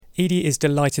Edie is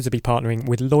delighted to be partnering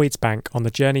with Lloyds Bank on the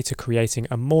journey to creating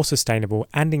a more sustainable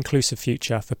and inclusive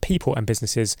future for people and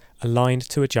businesses aligned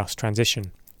to a just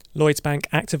transition. Lloyds Bank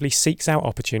actively seeks out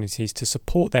opportunities to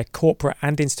support their corporate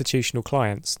and institutional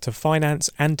clients to finance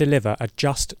and deliver a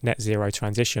just net zero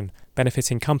transition,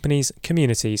 benefiting companies,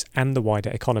 communities and the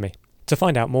wider economy. To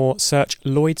find out more, search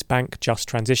Lloyds Bank Just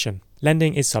Transition.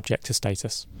 Lending is subject to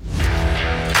status.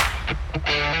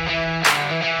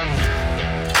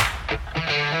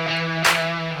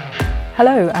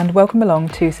 Hello and welcome along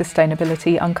to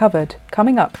Sustainability Uncovered.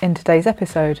 Coming up in today's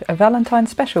episode, a Valentine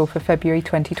special for February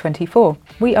 2024.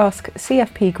 We ask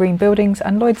CFP Green Buildings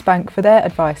and Lloyds Bank for their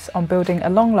advice on building a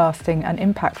long-lasting and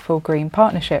impactful green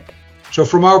partnership. So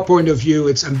from our point of view,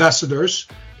 it's ambassadors,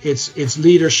 it's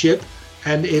leadership,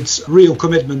 and it's real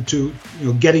commitment to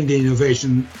getting the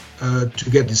innovation to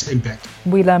get this impact.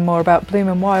 We learn more about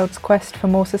Bloom & Wild's quest for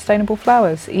more sustainable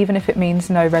flowers, even if it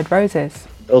means no red roses.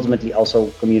 Ultimately also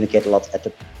communicate a lot at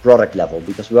the product level,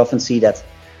 because we often see that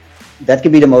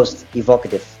can be the most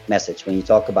evocative message when you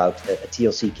talk about a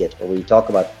TLC kit, or when you talk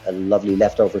about a lovely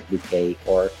leftovers bouquet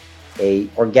or a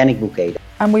organic bouquet.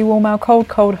 And we warm our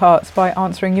cold hearts by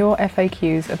answering your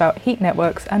FAQs about heat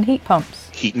networks and heat pumps.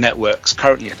 Heat networks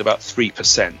currently at about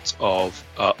 3% of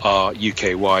our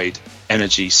UK-wide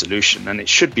energy solution, and it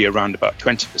should be around about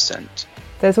 20%.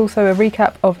 There's also a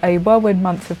recap of a whirlwind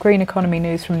month of green economy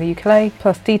news from the UK,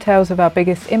 plus details of our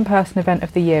biggest in-person event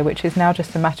of the year, which is now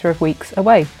just a matter of weeks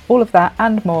away. All of that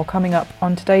and more coming up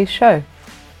on today's show.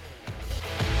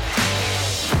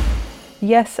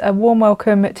 Yes, a warm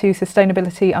welcome to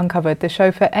Sustainability Uncovered, the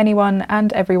show for anyone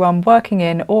and everyone working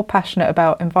in or passionate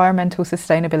about environmental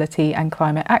sustainability and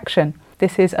climate action.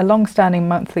 This is a long-standing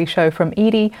monthly show from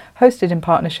Edie, hosted in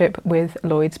partnership with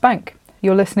Lloyds Bank.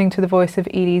 You're listening to the voice of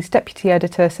Edie's deputy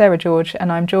editor, Sarah George,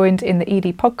 and I'm joined in the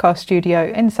Edie podcast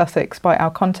studio in Sussex by our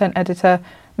content editor,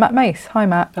 Matt Mace. Hi,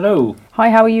 Matt. Hello.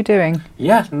 Hi, how are you doing?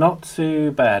 Yeah, not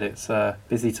too bad. It's a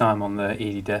busy time on the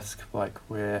Edie desk.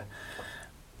 We're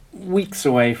weeks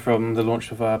away from the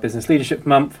launch of our Business Leadership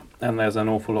Month, and there's an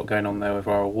awful lot going on there with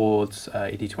our awards,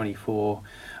 ED24,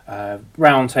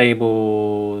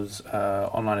 roundtables,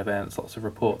 online events, lots of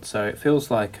reports. So it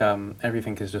feels like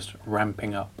everything is just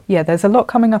ramping up. Yeah, there's a lot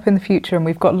coming up in the future, and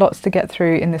we've got lots to get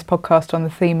through in this podcast on the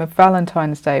theme of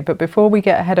Valentine's Day. But before we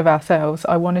get ahead of ourselves,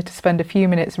 I wanted to spend a few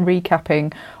minutes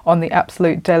recapping on the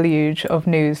absolute deluge of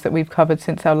news that we've covered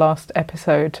since our last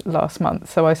episode last month.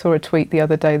 So I saw a tweet the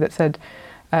other day that said,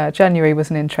 January was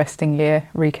an interesting year,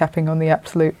 recapping on the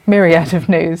absolute myriad of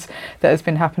news that has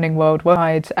been happening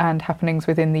worldwide, and happenings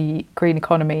within the green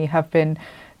economy have been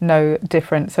no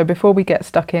different. So before we get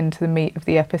stuck into the meat of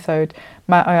the episode,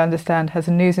 Matt, I understand, has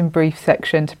a news and brief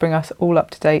section to bring us all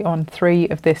up to date on 3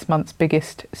 of this month's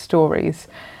biggest stories.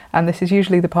 And this is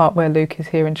usually the part where Luke is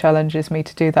here and challenges me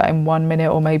to do that in 1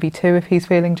 minute or maybe 2 if he's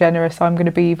feeling generous. I'm going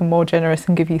to be even more generous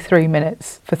and give you 3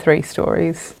 minutes for 3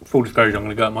 stories. Full disclosure, I'm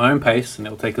going to go at my own pace and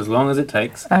it'll take as long as it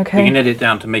takes. Okay. We can edit it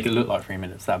down to make it look like 3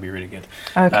 minutes. That'd be really good.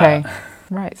 Okay.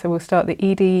 Right, so we'll start the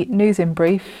ED news in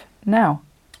brief now.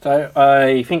 So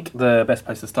I think the best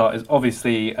place to start is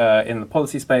obviously in the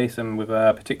policy space, and with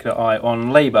a particular eye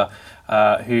on Labour,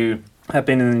 who have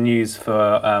been in the news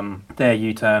for their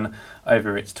U-turn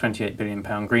over its £28 billion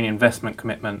green investment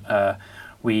commitment.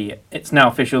 It's now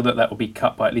official that will be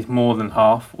cut by at least more than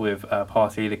half, with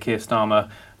Party leader Keir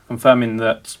Starmer confirming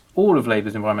that all of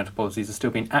Labour's environmental policies are still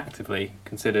being actively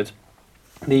considered.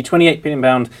 The £28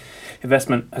 billion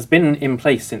investment has been in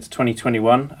place since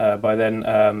 2021. By then,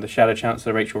 the Shadow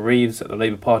Chancellor Rachel Reeves at the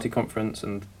Labour Party conference,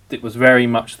 and it was very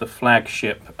much the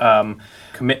flagship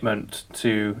commitment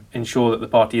to ensure that the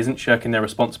party isn't shirking their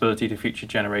responsibility to future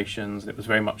generations. It was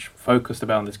very much focused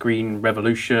about this green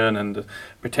revolution and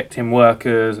protecting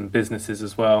workers and businesses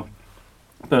as well.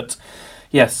 But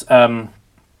yes, on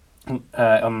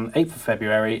 8th of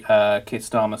February, Keir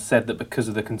Starmer said that because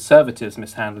of the Conservatives'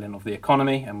 mishandling of the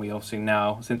economy, and we obviously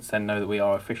now, since then, know that we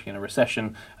are officially in a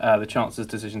recession, the Chancellor's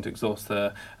decision to exhaust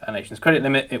the nation's credit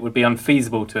limit, it would be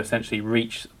unfeasible to essentially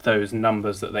reach those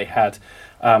numbers that they had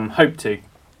hoped to.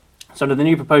 So under the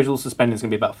new proposal, suspending is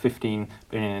going to be about 15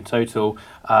 billion in total,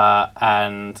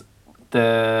 and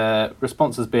the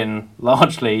response has been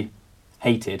largely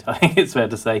hated, I think it's fair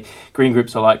to say. Green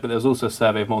groups alike, but there was also a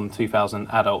survey of more than 2,000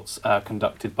 adults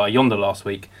conducted by Yonder last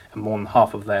week, and more than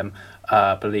half of them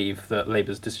believe that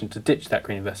Labour's decision to ditch that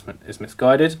green investment is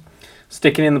misguided.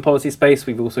 Sticking in the policy space,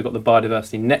 we've also got the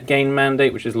biodiversity net gain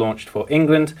mandate, which is launched for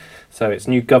England. So it's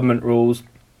new government rules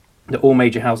that all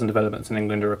major housing developments in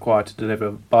England are required to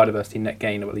deliver biodiversity net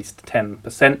gain of at least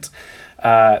 10%.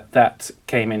 That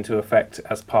came into effect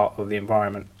as part of the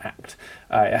Environment Act.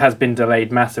 It has been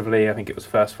delayed massively. I think it was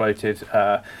first floated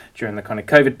during the kind of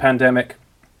COVID pandemic.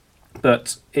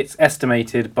 But it's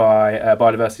estimated by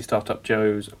biodiversity startup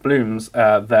Joe's Blooms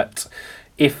that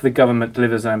if the government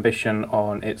delivers an ambition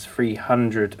on its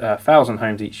 300,000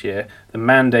 homes each year, the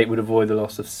mandate would avoid the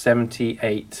loss of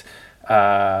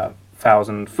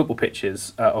 78,000 football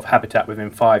pitches of habitat within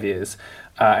 5 years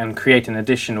and create an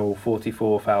additional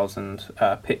 44,000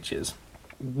 pitches.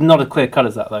 Not as clear cut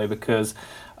as that though, because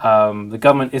the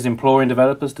government is imploring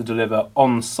developers to deliver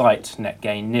on-site net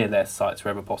gain near their sites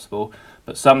wherever possible,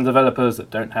 but some developers that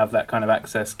don't have that kind of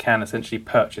access can essentially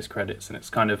purchase credits, and it's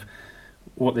kind of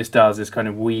what this does is kind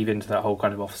of weave into that whole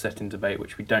kind of offsetting debate,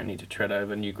 which we don't need to tread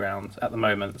over new ground at the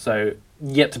moment. So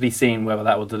yet to be seen whether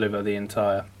that will deliver the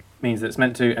entire means that it's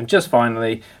meant to. And just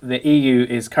finally, the EU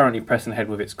is currently pressing ahead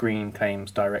with its Green Claims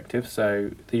Directive.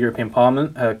 So the European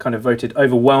Parliament kind of voted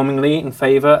overwhelmingly in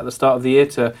favour at the start of the year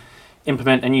to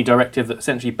implement a new directive that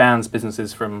essentially bans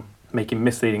businesses from making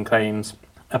misleading claims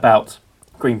about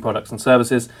green products and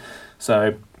services.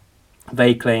 So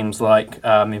vague claims like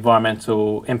the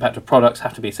environmental impact of products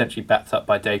have to be essentially backed up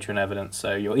by data and evidence.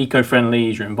 So your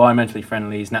eco-friendlies, your environmentally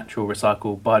friendlies, natural,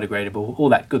 recyclable, biodegradable, all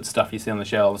that good stuff you see on the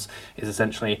shelves is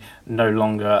essentially no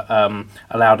longer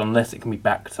allowed unless it can be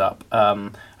backed up.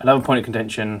 Another point of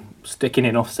contention, sticking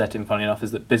in offsetting, funny enough,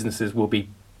 is that businesses will be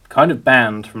kind of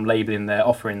banned from labelling their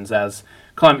offerings as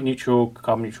climate neutral,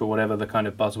 carbon neutral, whatever the kind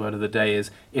of buzzword of the day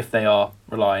is, if they are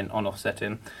relying on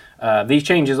offsetting. These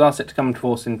changes are set to come into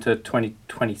force into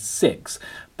 2026,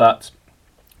 but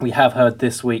we have heard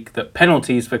this week that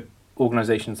penalties for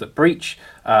organisations that breach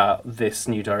this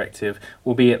new directive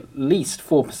will be at least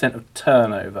 4% of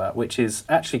turnover, which is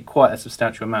actually quite a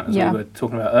substantial amount, as we were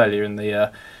talking about earlier in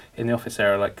the office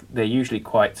area. Like, they're usually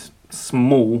quite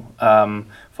small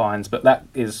fines, but that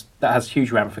has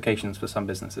huge ramifications for some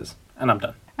businesses. And I'm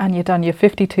done. And you're done. You're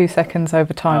 52 seconds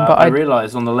over time. But I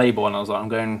realised on the label, and I was like, I'm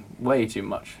going way too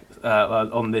much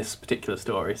on this particular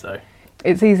story. So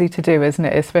it's easy to do, isn't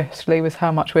it? Especially with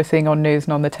how much we're seeing on news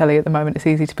and on the telly at the moment. It's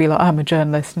easy to be like, I'm a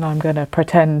journalist and I'm going to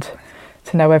pretend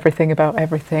to know everything about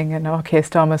everything. And Keir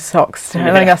Starmer's socks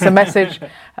telling us a message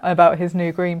about his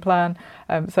new green plan.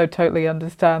 So totally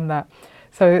understand that.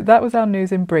 So that was our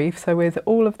news in brief. So with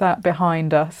all of that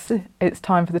behind us, it's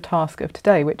time for the task of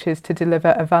today, which is to deliver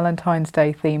a Valentine's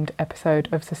Day themed episode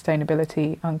of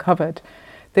Sustainability Uncovered.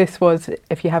 This was,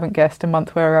 if you haven't guessed, a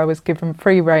month where I was given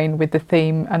free rein with the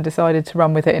theme and decided to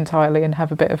run with it entirely and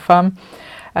have a bit of fun.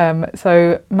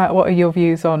 So Matt, what are your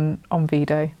views on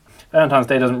V-Day? Valentine's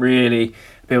Day doesn't really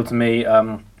appeal to me.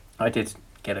 I did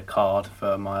get a card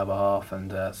for my other half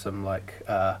and some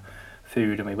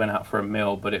food, and we went out for a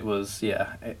meal, but it was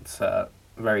it's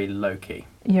very low-key.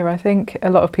 Yeah, I think a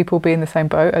lot of people will be in the same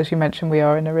boat. As you mentioned, we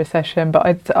are in a recession,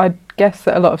 but I'd guess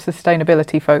that a lot of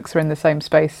sustainability folks are in the same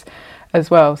space as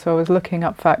well. So I was looking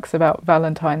up facts about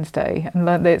Valentine's Day and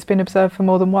learned that it's been observed for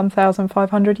more than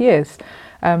 1,500 years.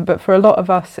 But for a lot of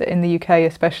us in the UK,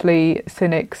 especially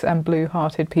cynics and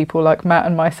blue-hearted people like Matt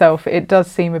and myself, it does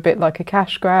seem a bit like a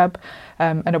cash grab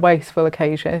and a wasteful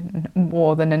occasion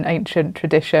more than an ancient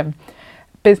tradition.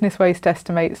 Business Waste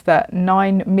estimates that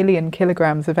 9 million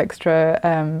kilograms of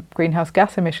extra greenhouse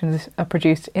gas emissions are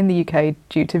produced in the UK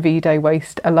due to V-Day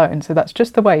waste alone. So that's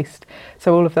just the waste.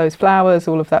 So all of those flowers,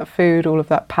 all of that food, all of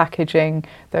that packaging,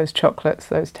 those chocolates,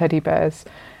 those teddy bears.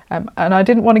 And I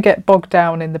didn't want to get bogged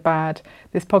down in the bad.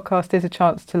 This podcast is a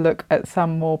chance to look at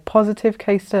some more positive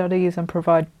case studies and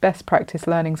provide best practice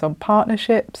learnings on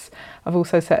partnerships. I've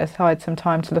also set aside some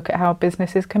time to look at how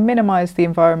businesses can minimise the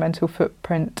environmental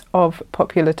footprint of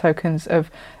popular tokens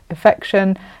of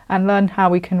affection and learn how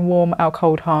we can warm our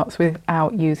cold hearts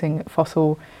without using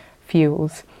fossil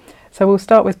fuels. So we'll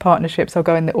start with partnerships. I'll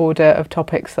go in the order of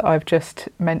topics that I've just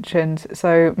mentioned.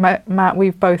 So Matt,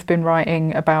 we've both been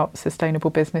writing about sustainable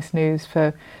business news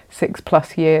for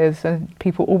 6+ years, and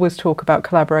people always talk about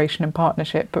collaboration and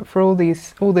partnership. But for all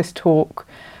this talk,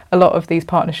 a lot of these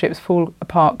partnerships fall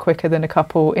apart quicker than a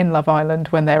couple in Love Island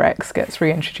when their ex gets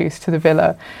reintroduced to the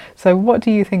villa. So what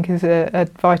do you think is a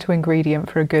vital ingredient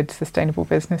for a good sustainable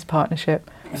business partnership?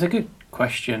 It's a good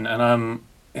question, and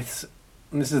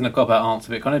this isn't a cop-out answer,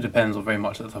 but it kind of depends on very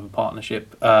much the type of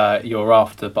partnership you're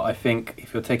after. But I think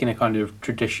if you're taking a kind of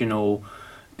traditional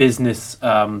business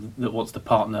that wants to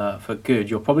partner for good,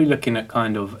 you're probably looking at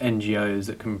kind of NGOs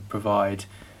that can provide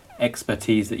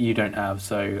expertise that you don't have.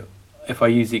 So if I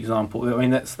use the example, I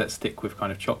mean, let's stick with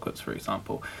kind of chocolates, for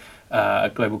example.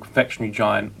 a global confectionery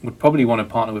giant would probably want to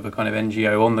partner with a kind of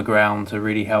NGO on the ground to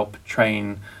really help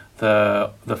train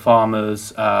the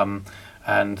farmers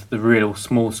and the real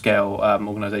small-scale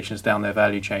organisations down their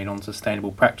value chain on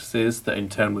sustainable practices that in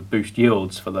turn would boost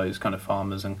yields for those kind of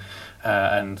farmers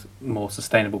and more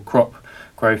sustainable crop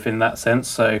growth in that sense.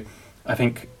 So I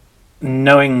think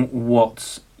knowing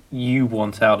what you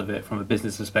want out of it from a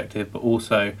business perspective, but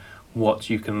also what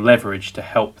you can leverage to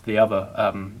help the other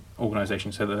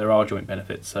organisations so that there are joint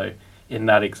benefits. So in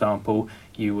that example,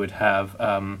 you would have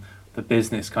the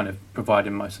business kind of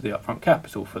providing most of the upfront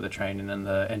capital for the training, and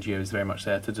the NGO is very much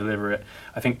there to deliver it.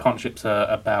 I think partnerships are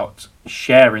about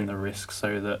sharing the risk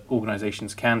so that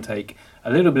organisations can take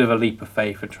a little bit of a leap of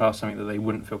faith and try something that they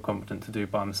wouldn't feel competent to do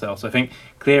by themselves. So I think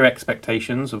clear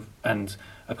expectations and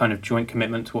a kind of joint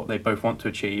commitment to what they both want to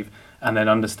achieve, and then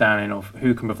understanding of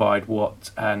who can provide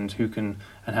what and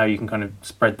how you can kind of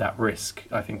spread that risk,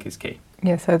 I think is key.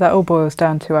 Yeah, so that all boils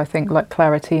down to, I think, like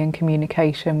clarity and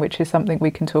communication, which is something we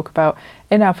can talk about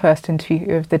in our first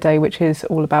interview of the day, which is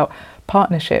all about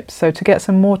partnerships. So to get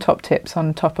some more top tips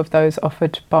on top of those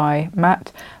offered by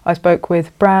Matt, I spoke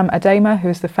with Bram Adema, who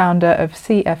is the founder of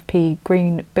CFP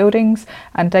Green Buildings,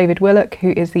 and David Willock, who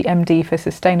is the MD for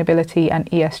Sustainability and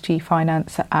ESG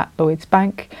Finance at Lloyds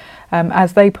Bank.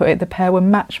 As they put it, the pair were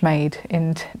match made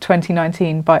in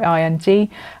 2019 by ING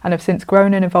and have since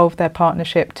grown and evolved their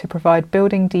partnership to provide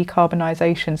building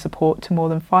decarbonisation support to more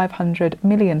than 500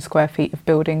 million square feet of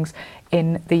buildings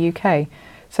in the UK.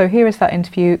 So here is that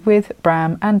interview with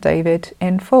Bram and David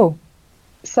in full.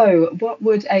 So what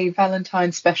would a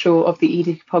Valentine special of the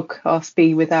ED podcast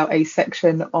be without a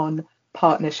section on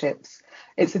partnerships?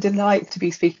 It's a delight to be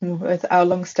speaking with our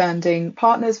long-standing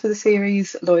partners for the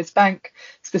series, Lloyds Bank,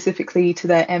 specifically to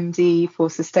their MD for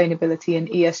Sustainability and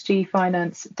ESG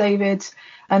Finance, David,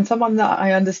 and someone that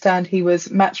I understand he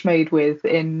was match-made with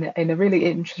in a really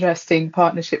interesting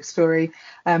partnership story,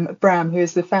 Bram, who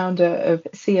is the founder of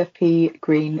CFP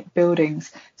Green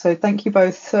Buildings. So thank you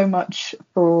both so much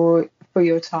for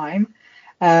your time.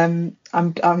 I'm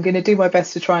going to do my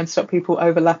best to try and stop people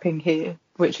overlapping here,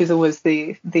 which is always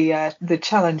the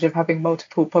challenge of having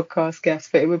multiple podcast guests.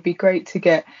 But it would be great to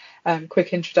get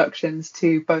quick introductions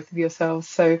to both of yourselves.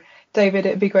 So, David,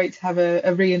 it'd be great to have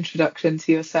a reintroduction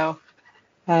to yourself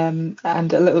and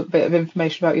a little bit of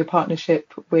information about your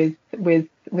partnership with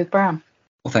Bram.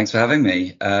 Well, thanks for having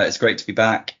me. It's great to be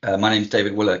back. My name is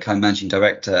David Willock. I'm Managing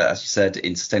Director, as you said,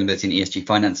 in Sustainability and ESG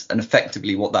Finance. And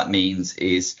effectively what that means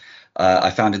is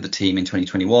I founded the team in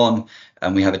 2021,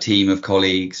 and we have a team of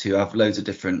colleagues who have loads of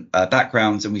different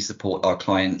backgrounds, and we support our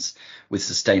clients with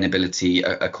sustainability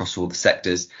across all the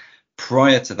sectors.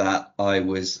 Prior to that, I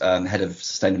was head of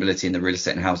sustainability in the real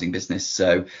estate and housing business.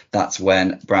 So that's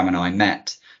when Bram and I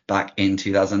met back in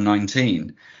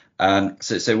 2019.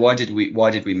 So why did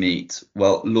we meet?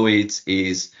 Well, Lloyds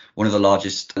is one of the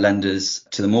largest lenders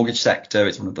to the mortgage sector.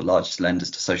 It's one of the largest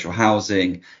lenders to social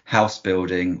housing, house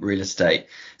building, real estate.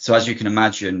 So as you can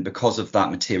imagine, because of that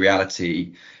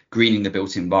materiality, greening the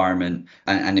built environment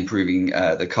and improving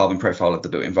the carbon profile of the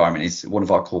built environment is one of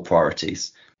our core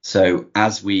priorities. So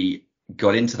as we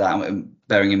got into that, and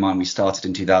bearing in mind we started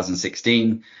in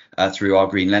 2016 through our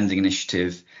green lending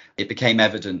initiative, it became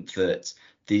evident that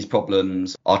these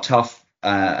problems are tough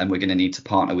and we're going to need to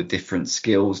partner with different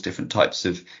skills, different types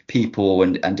of people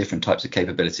and different types of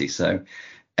capabilities. So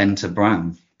enter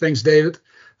Bram. Thanks, David.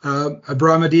 Bram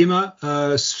Adema,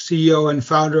 CEO and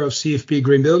founder of CFP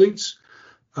Green Buildings.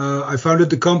 I founded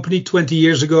the company 20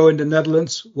 years ago in the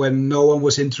Netherlands when no one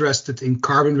was interested in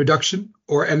carbon reduction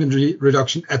or energy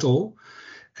reduction at all.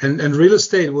 And real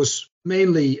estate was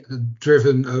mainly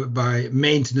driven by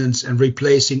maintenance and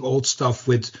replacing old stuff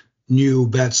with new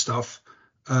bad stuff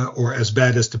or as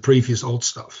bad as the previous old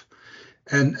stuff.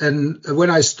 And when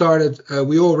I started,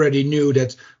 we already knew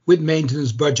that with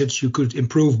maintenance budgets, you could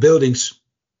improve buildings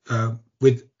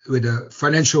with a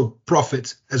financial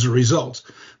profit as a result.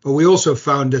 But we also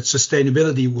found that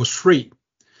sustainability was free.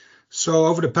 So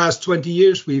over the past 20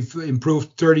 years, we've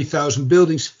improved 30,000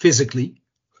 buildings physically,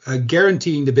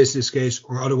 guaranteeing the business case,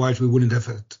 or otherwise we wouldn't have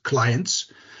had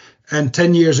clients. And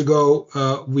 10 years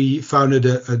ago, we founded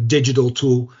a digital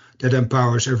tool that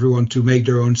empowers everyone to make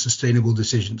their own sustainable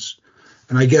decisions.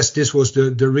 And I guess this was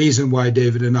the reason why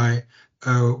David and I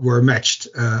were matched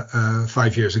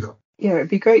 5 years ago. Yeah, it'd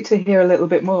be great to hear a little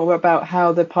bit more about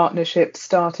how the partnership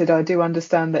started. I do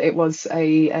understand that it was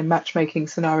a matchmaking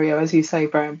scenario, as you say,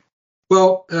 Bram.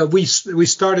 Well, we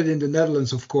started in the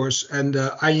Netherlands, of course, and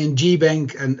ING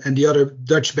Bank and the other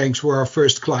Dutch banks were our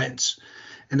first clients.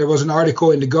 And there was an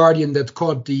article in The Guardian that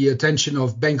caught the attention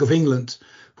of Bank of England,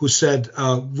 who said,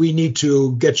 we need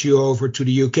to get you over to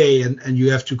the UK and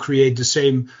you have to create the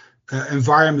same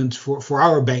environment for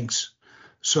our banks.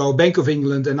 So Bank of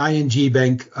England and ING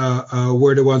Bank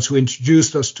were the ones who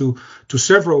introduced us to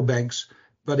several banks.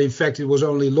 But in fact, it was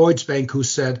only Lloyds Bank who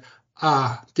said,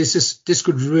 this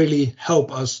could really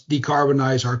help us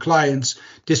decarbonize our clients.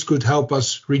 This could help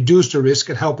us reduce the risk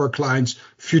and help our clients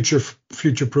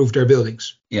future-proof their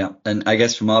buildings. Yeah, and I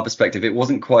guess from our perspective, it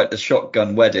wasn't quite a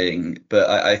shotgun wedding, but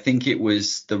I think it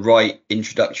was the right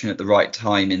introduction at the right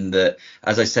time in that,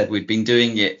 as I said, we'd been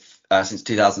doing it since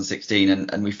 2016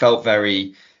 and we felt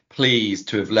very pleased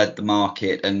to have led the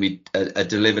market, and we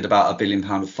delivered about £1 billion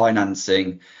of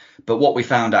financing. But what we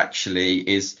found actually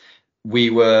is we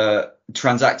were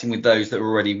transacting with those that were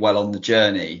already well on the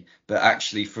journey, but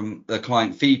actually from the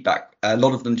client feedback, a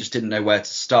lot of them just didn't know where to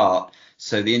start.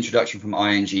 So the introduction from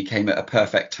ING came at a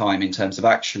perfect time in terms of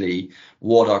actually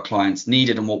what our clients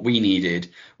needed, and what we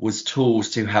needed was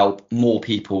tools to help more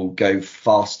people go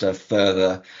faster,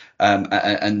 further.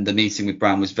 And the meeting with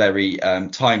Bram was very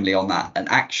timely on that. And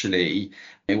actually,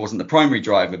 it wasn't the primary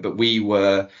driver, but we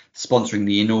were sponsoring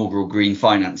the inaugural Green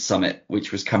Finance Summit,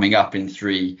 which was coming up in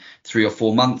three or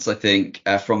 4 months, I think,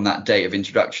 from that date of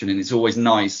introduction. And it's always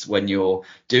nice when you're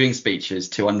doing speeches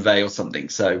to unveil something.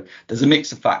 So there's a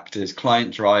mix of factors,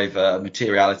 client driver,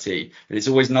 materiality, but it's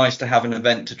always nice to have an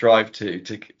event to drive to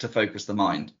focus the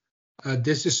mind.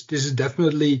 This is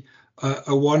definitely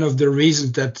one of the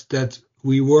reasons that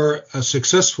we were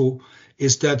successful,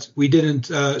 is that we didn't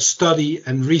study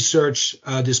and research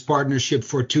this partnership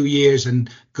for 2 years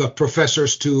and got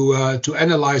professors to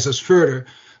analyze us further.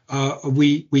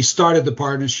 We started the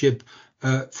partnership,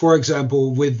 for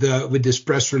example, with this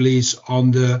press release on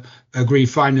the Green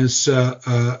Finance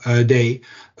Day,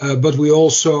 but we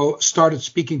also started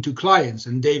speaking to clients.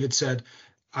 And David said,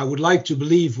 I would like to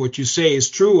believe what you say is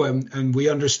true, and we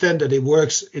understand that it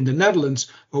works in the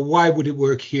Netherlands, but why would it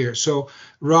work here? So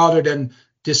rather than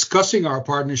discussing our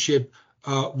partnership,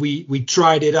 we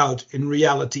tried it out in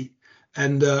reality.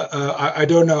 And I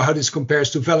don't know how this compares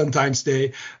to Valentine's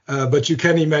Day, but you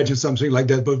can imagine something like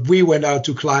that. But we went out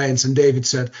to clients and David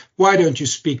said, why don't you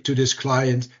speak to this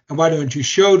client and why don't you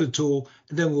show the tool,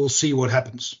 and then we'll see what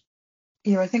happens.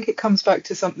 Yeah, I think it comes back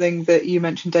to something that you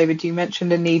mentioned, David. You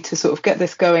mentioned a need to sort of get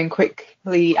this going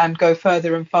quickly and go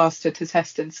further and faster to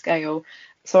test and scale.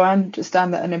 So I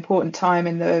understand that an important time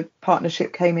in the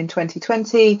partnership came in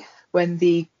 2020 when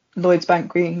the Lloyds Bank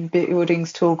Green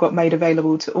Buildings tool got made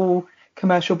available to all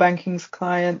commercial banking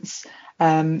clients.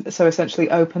 So essentially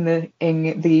opening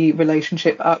the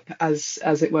relationship up as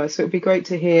it were. So it'd be great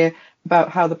to hear about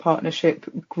how the partnership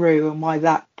grew and why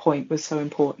that point was so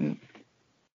important.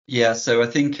 Yeah, so I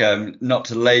think not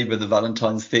to labour the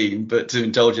Valentine's theme, but to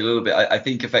indulge a little bit, I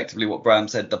think effectively what Bram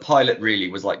said, the pilot really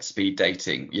was like speed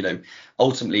dating. You know,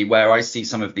 ultimately where I see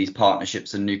some of these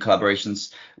partnerships and new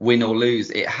collaborations win or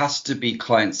lose, it has to be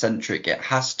client centric. It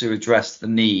has to address the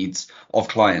needs of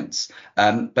clients.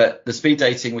 But the speed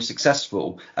dating was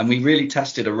successful, and we really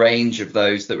tested a range of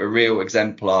those that were real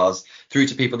exemplars through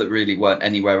to people that really weren't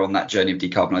anywhere on that journey of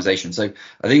decarbonisation. So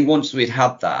I think once we'd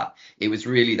had that, it was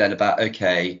really then about,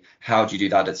 okay, how do you do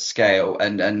that at scale?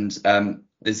 And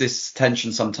there's this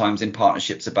tension sometimes in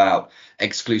partnerships about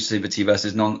exclusivity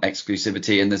versus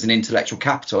non-exclusivity, and there's an intellectual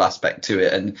capital aspect to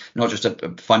it and not just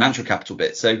a financial capital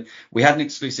bit. So we had an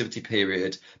exclusivity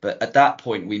period, but at that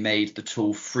point we made the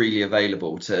tool freely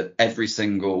available to every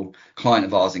single client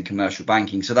of ours in commercial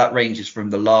banking. So that ranges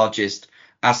from the largest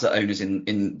asset owners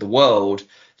in the world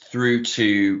through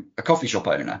to a coffee shop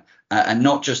owner, and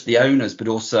not just the owners, but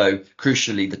also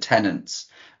crucially the tenants.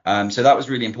 So that was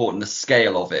really important, the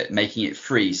scale of it, making it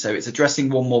free. So it's addressing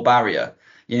one more barrier.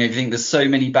 You know, if you think there's so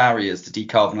many barriers to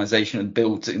decarbonisation and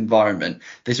built environment,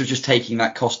 this was just taking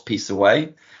that cost piece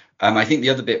away. I think the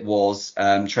other bit was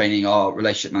training our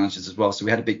relationship managers as well. So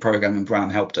we had a big program, and Bram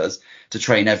helped us to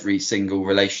train every single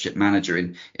relationship manager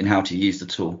in how to use the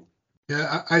tool.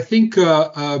 Yeah, I think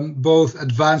both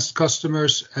advanced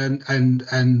customers and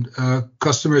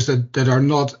customers that are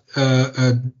not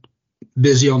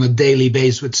busy on a daily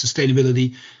basis with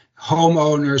sustainability,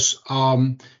 homeowners,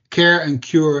 care and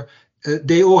cure,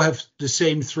 they all have the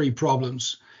same three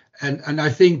problems. And I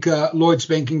think Lloyds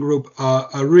Banking Group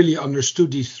really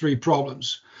understood these three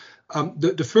problems.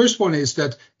 The first one is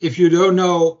that if you don't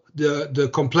know the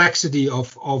complexity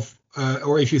of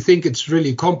or if you think it's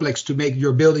really complex to make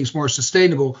your buildings more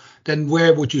sustainable, then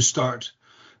where would you start?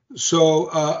 So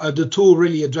the tool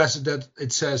really addresses that.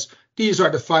 It says, these are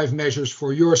the 5 measures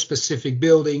for your specific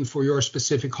building, for your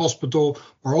specific hospital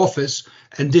or office,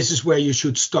 and this is where you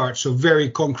should start. So very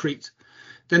concrete.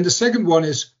 Then the second one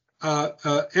is,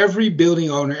 every building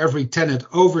owner, every tenant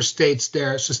overstates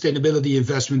their sustainability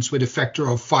investments with a factor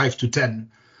of 5 to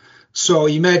 10. So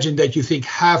imagine that you think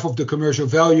half of the commercial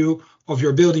value of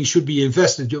your building should be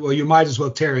invested. Well, you might as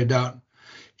well tear it down.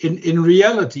 In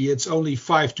reality, it's only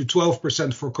 5 to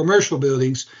 12% for commercial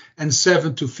buildings and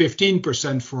 7 to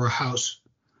 15% for a house.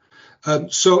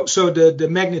 So the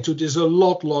magnitude is a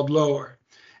lot lower.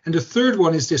 And the third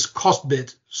one is this cost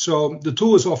bit. So the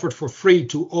tool is offered for free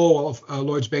to all of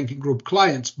Lloyds Banking Group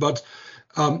clients, but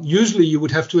usually you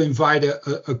would have to invite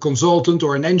a consultant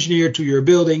or an engineer to your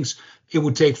buildings. It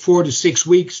would take 4 to 6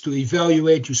 weeks to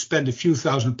evaluate. You spend a few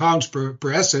 £1,000s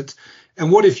per asset.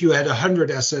 And what if you had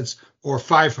 100 assets or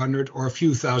 500 or a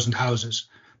few thousand houses?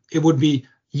 It would be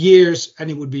years and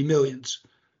it would be millions.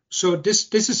 So this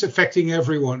is affecting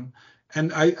everyone.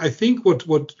 And I think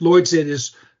what Lloyds did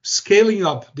is scaling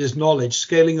up this knowledge,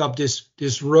 scaling up this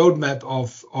roadmap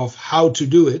of how to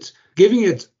do it, giving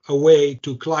it away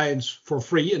to clients for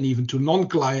free and even to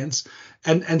non-clients,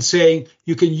 and saying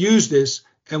you can use this,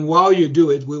 and while you do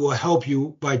it, we will help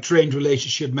you by trained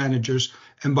relationship managers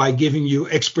and by giving you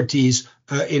expertise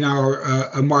in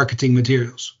our marketing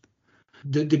materials.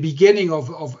 The beginning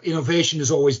of innovation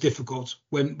is always difficult.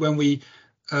 When we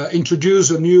introduce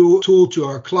a new tool to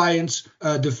our clients,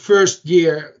 the first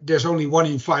year there's only 1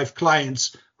 in 5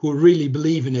 clients who really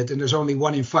believe in it, and there's only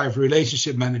 1 in 5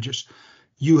 relationship managers.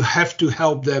 You have to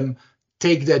help them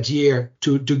take that year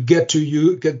to get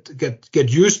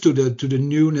used to the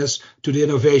newness, to the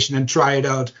innovation, and try it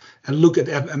out and look at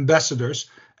ambassadors.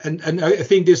 And I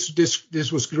think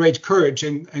this was great courage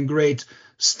and great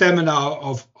stamina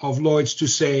of Lloyds to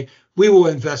say we will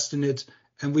invest in it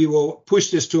and we will push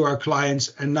this to our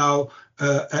clients. And now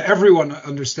everyone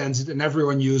understands it and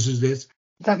everyone uses it.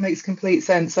 That makes complete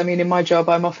sense. I mean, in my job,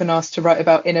 I'm often asked to write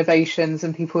about innovations,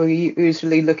 and people are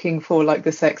usually looking for like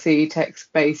the sexy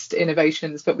text-based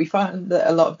innovations. But we find that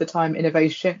a lot of the time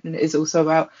innovation is also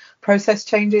about process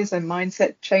changes and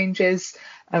mindset changes,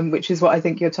 which is what I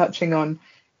think you're touching on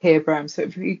here, Bram. So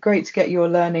it'd be great to get your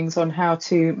learnings on how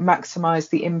to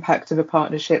maximize the impact of a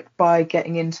partnership by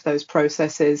getting into those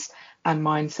processes and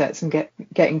mindsets and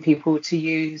getting people to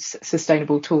use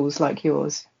sustainable tools like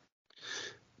yours.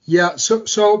 Yeah,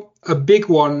 so a big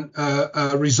one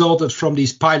resulted from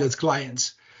these pilot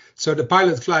clients. So the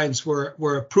pilot clients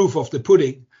were proof of the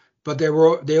pudding, but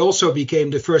they also became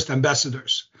the first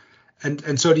ambassadors.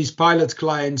 And so these pilot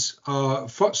clients,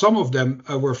 some of them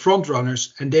were front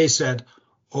runners, and they said,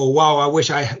 oh, wow, I wish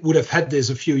I would have had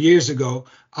this a few years ago.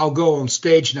 I'll go on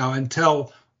stage now and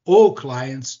tell all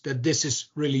clients that this is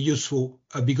really useful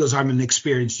because I'm an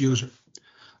experienced user.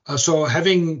 So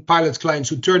having pilot clients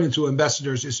who turn into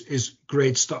ambassadors is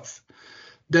great stuff.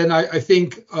 Then I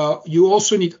think you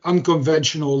also need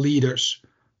unconventional leaders.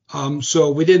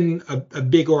 So within a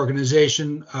big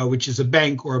organization, which is a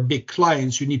bank or a big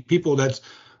clients, you need people that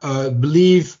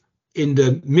believe in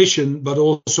the mission, but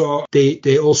also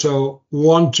they also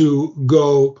want to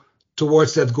go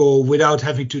towards that goal without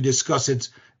having to discuss it,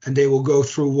 and they will go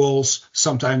through walls,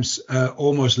 sometimes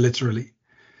almost literally.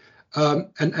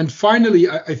 And finally,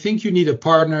 I think you need a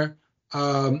partner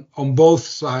on both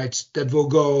sides that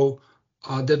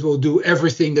will do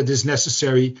everything that is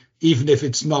necessary, even if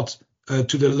it's not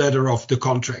to the letter of the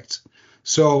contract.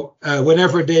 So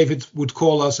whenever David would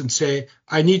call us and say,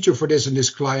 I need you for this and this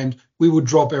client, we would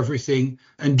drop everything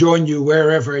and join you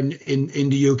wherever in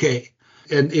the UK.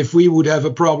 And if we would have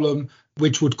a problem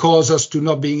which would cause us to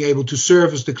not being able to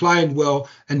service the client well,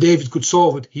 and David could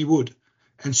solve it, he would.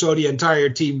 And so the entire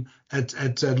team at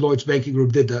Lloyds Banking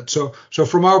Group did that. So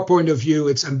from our point of view,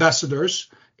 it's ambassadors,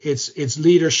 it's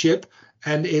leadership,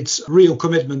 and it's real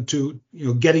commitment to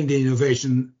getting the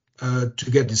innovation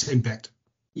to get this impact.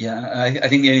 Yeah, I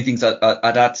think the only things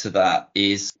I'd add to that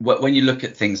is when you look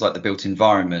at things like the built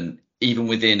environment, even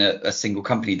within a single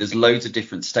company, there's loads of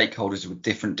different stakeholders with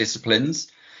different disciplines.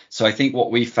 So I think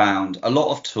what we found, a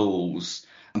lot of tools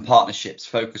and partnerships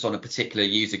focus on a particular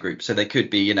user group. So they could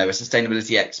be, a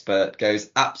sustainability expert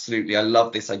goes, absolutely, I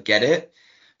love this, I get it.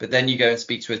 But then you go and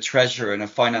speak to a treasurer and a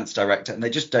finance director and they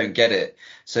just don't get it.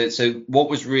 So what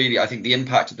was really, I think the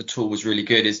impact of the tool was really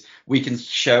good is we can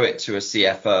show it to a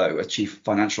CFO, a chief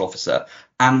financial officer,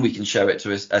 and we can show it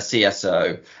to a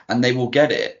CSO, and they will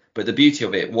get it. But the beauty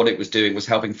of it, what it was doing was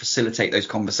helping facilitate those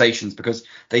conversations because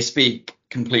they speak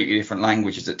completely different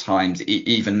languages at times,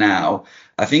 even now.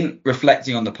 I think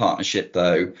reflecting on the partnership,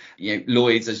 though,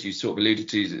 Lloyds, as you sort of alluded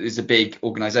to, is a big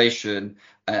organization.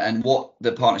 And what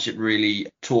the partnership really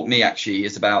taught me actually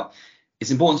is about it's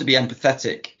important to be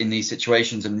empathetic in these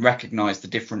situations and recognize the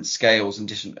different scales and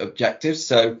different objectives.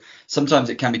 So sometimes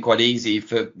it can be quite easy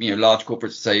for large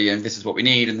corporates to say, this is what we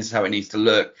need and this is how it needs to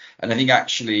look. And I think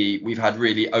actually we've had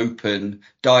really open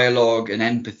dialogue and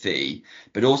empathy,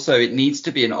 but also it needs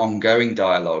to be an ongoing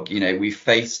dialogue. We've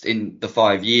faced in the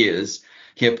 5 years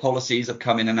here, policies have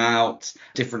come in and out,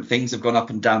 different things have gone up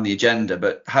and down the agenda,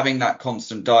 but having that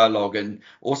constant dialogue and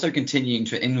also continuing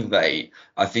to innovate,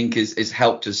 I think is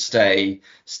helped us stay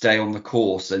on the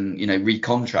course and,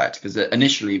 recontract, because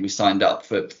initially we signed up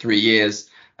for 3 years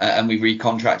and we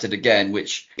recontracted again,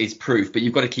 which is proof, but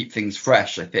you've got to keep things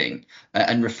fresh, I think,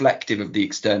 and reflective of the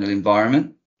external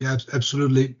environment. Yeah,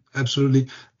 absolutely. Absolutely.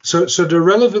 So the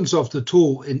relevance of the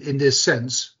tool in this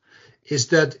sense is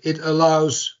that it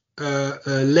allows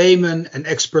laymen and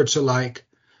experts alike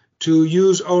to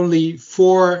use only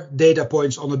 4 data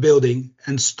points on a building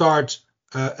and start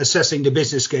assessing the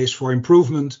business case for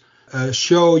improvement,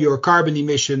 show your carbon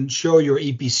emission, show your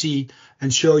EPC,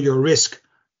 and show your risk.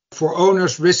 For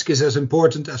owners, risk is as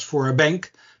important as for a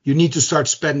bank. You need to start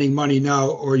spending money now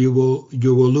or you will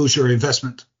lose your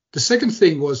investment. The second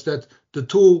thing was that the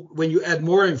tool, when you add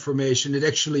more information, it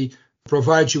actually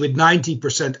provides you with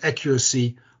 90%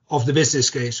 accuracy of the business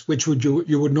case, which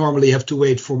you would normally have to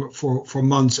wait for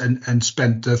months and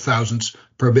spend thousands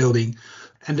per building.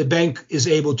 And the bank is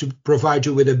able to provide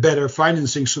you with a better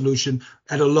financing solution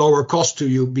at a lower cost to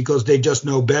you because they just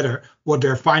know better what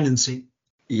they're financing.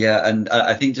 Yeah, and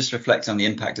I think just reflecting on the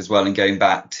impact as well and going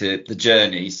back to the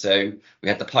journey. So we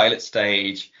had the pilot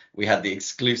stage, we had the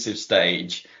exclusive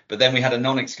stage, but then we had a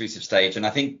non-exclusive stage. And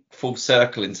I think full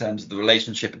circle in terms of the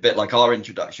relationship, a bit like our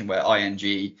introduction where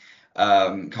ING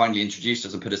kindly introduced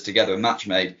us and put us together and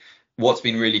matchmade. What's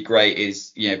been really great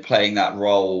is playing that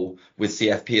role with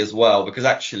CFP as well, because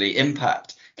actually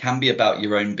impact can be about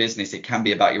your own business, it can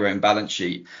be about your own balance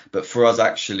sheet, but for us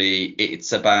actually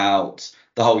it's about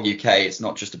the whole UK. It's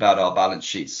not just about our balance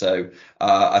sheet. So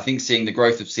I think seeing the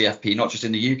growth of CFP not just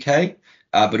in the UK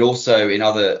but also in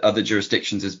other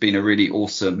jurisdictions has been a really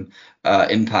awesome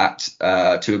impact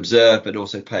to observe, but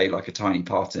also play like a tiny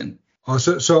part in. Oh,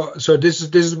 so this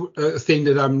is a thing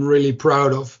that I'm really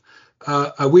proud of.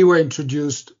 We were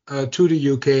introduced to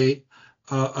the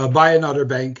UK by another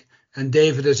bank, and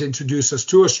David has introduced us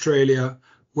to Australia,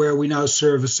 where we now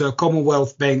service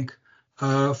Commonwealth Bank.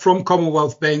 From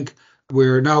Commonwealth Bank,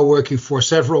 we're now working for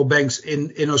several banks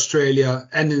in Australia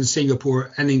and in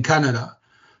Singapore and in Canada,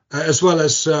 as well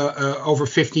as over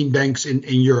 15 banks in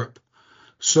Europe.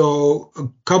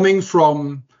 So coming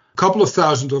from a couple of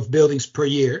thousand of buildings per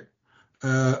year,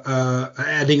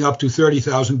 adding up to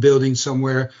 30,000 buildings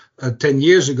somewhere 10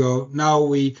 years ago. Now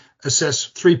we assess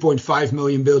 3.5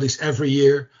 million buildings every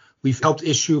year. We've helped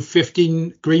issue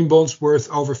 15 green bonds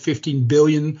worth over 15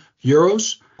 billion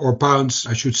euros or pounds,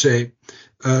 I should say.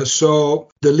 So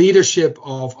the leadership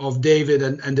of David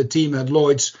and the team at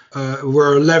Lloyds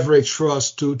were leverage for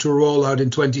us to roll out in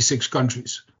 26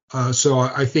 countries. So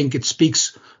I think it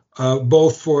speaks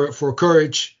both for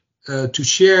courage to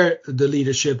share the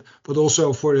leadership, but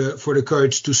also for the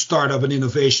courage to start up an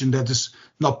innovation that is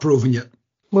not proven yet.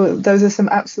 Well, those are some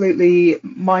absolutely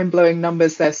mind-blowing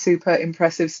numbers. They're super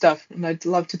impressive stuff, and I'd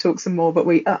love to talk some more, but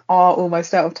we are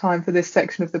almost out of time for this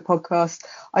section of the podcast.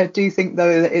 I do think,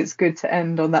 though, that it's good to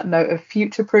end on that note of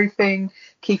future-proofing,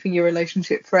 keeping your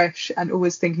relationship fresh, and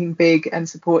always thinking big and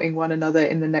supporting one another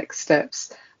in the next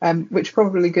steps. Which are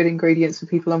probably good ingredients for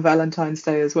people on Valentine's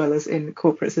Day as well as in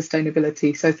corporate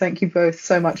sustainability. So thank you both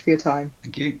so much for your time.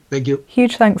 Thank you. Thank you.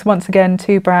 Huge thanks once again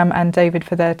to Bram and David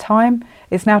for their time.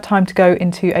 It's now time to go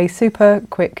into a super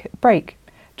quick break.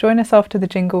 Join us after the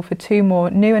jingle for 2 more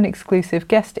new and exclusive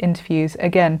guest interviews,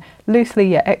 again, loosely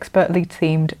yet expertly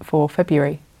themed for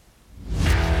February.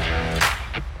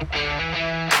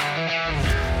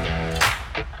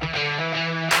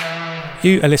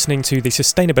 You are listening to the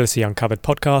Sustainability Uncovered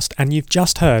podcast, and you've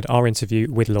just heard our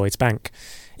interview with Lloyds Bank.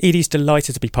 Edie's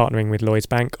delighted to be partnering with Lloyds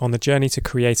Bank on the journey to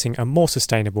creating a more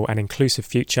sustainable and inclusive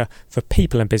future for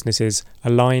people and businesses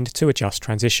aligned to a just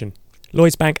transition.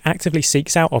 Lloyds Bank actively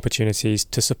seeks out opportunities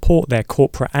to support their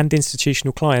corporate and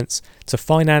institutional clients to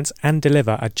finance and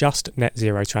deliver a just net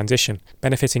zero transition,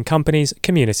 benefiting companies,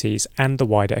 communities, and the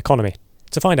wider economy.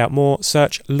 To find out more,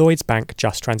 search Lloyds Bank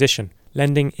Just Transition.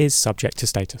 Lending is subject to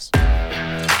status.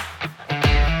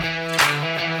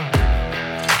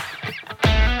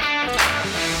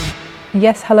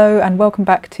 Yes, hello and welcome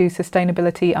back to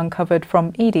Sustainability Uncovered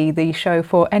from Edie, the show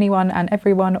for anyone and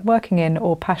everyone working in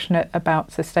or passionate about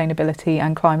sustainability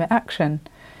and climate action.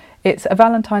 It's a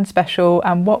Valentine special,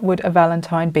 and what would a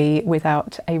Valentine be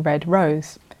without a red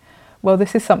rose? Well,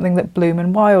 this is something that Bloom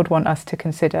and Wild want us to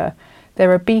consider.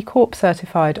 They're a B Corp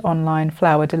certified online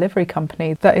flower delivery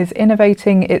company that is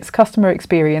innovating its customer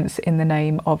experience in the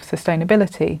name of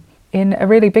sustainability. In a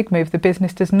really big move, the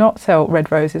business does not sell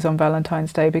red roses on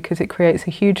Valentine's Day because it creates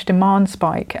a huge demand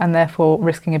spike and therefore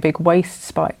risking a big waste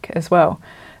spike as well.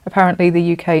 Apparently,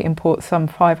 the UK imports some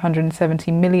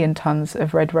 570 million tonnes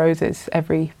of red roses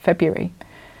every February.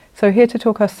 So here to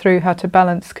talk us through how to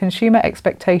balance consumer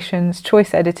expectations,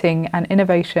 choice editing and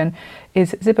innovation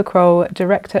is Zibba Kroll,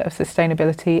 Director of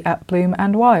Sustainability at Bloom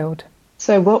and Wild.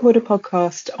 So what would a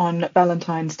podcast on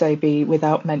Valentine's Day be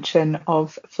without mention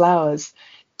of flowers?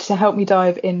 To help me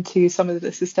dive into some of the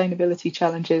sustainability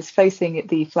challenges facing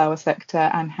the flower sector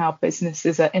and how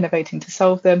businesses are innovating to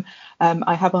solve them,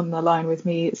 I have on the line with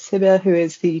me Zibba, who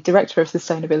is the Director of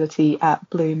Sustainability at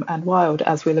Bloom and Wild,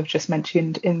 as we'll have just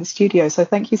mentioned in the studio. So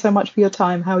thank you so much for your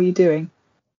time. How are you doing?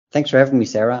 Thanks for having me,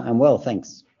 Sarah. I'm well,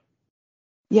 thanks.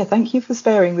 Yeah, thank you for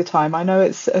sparing the time. I know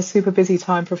it's a super busy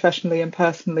time professionally and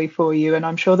personally for you, and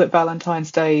I'm sure that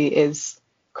Valentine's Day is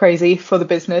crazy for the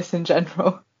business in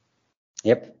general.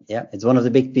 Yep, yeah, it's one of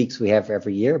the big peaks we have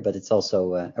every year, but it's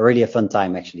also a really fun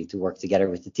time actually to work together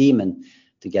with the team and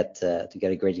to get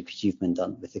a great achievement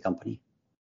done with the company.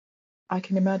 I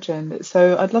can imagine.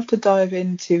 So I'd love to dive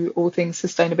into all things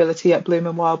sustainability at Bloom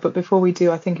and Wild, but before we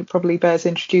do, I think it probably bears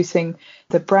introducing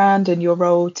the brand and your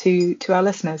role to our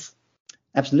listeners.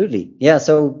 Absolutely, yeah.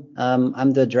 So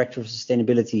I'm the Director of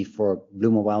Sustainability for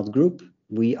Bloom and Wild Group.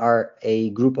 We are a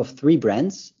group of 3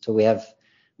 brands. So we have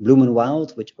Bloom and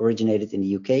Wild, which originated in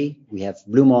the UK. We have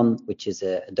Bloom On, which is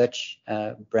a Dutch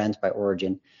brand by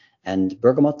origin, and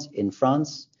Bergamot in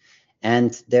France.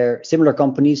 And they're similar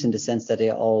companies in the sense that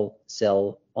they all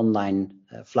sell online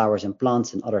flowers and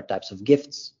plants and other types of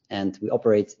gifts. And we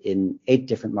operate in 8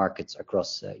 different markets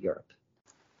across Europe.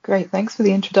 Great, thanks for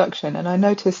the introduction. And I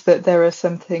noticed that there are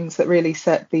some things that really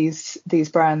set these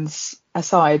brands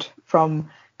aside from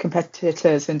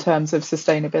competitors in terms of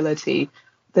sustainability.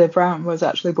 The brand was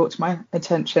actually brought to my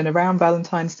attention around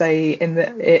Valentine's Day in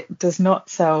that it does not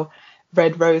sell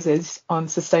red roses on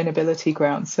sustainability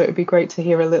grounds. So it would be great to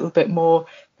hear a little bit more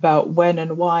about when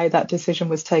and why that decision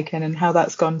was taken and how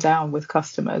that's gone down with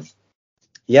customers.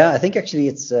 Yeah, I think actually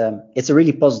it's a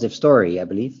really positive story, I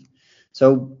believe.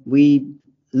 So we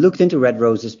looked into red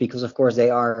roses because, of course, they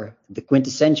are the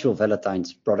quintessential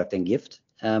Valentine's product and gift.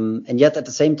 And yet at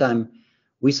the same time,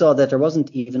 we saw that there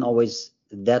wasn't even always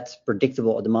that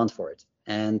predictable a demand for it.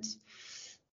 And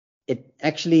it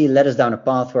actually led us down a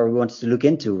path where we wanted to look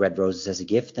into red roses as a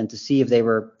gift and to see if they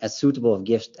were as suitable a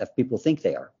gift as people think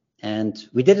they are. And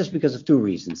we did this because of 2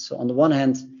 reasons. So on the one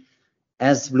hand,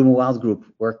 as Bloom and Wild Group,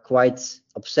 we're quite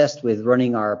obsessed with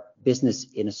running our business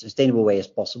in a sustainable way as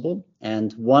possible.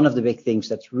 And one of the big things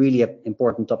that's really an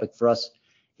important topic for us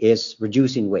is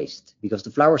reducing waste, because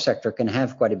the flower sector can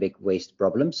have quite a big waste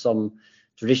problem. Some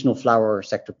traditional flower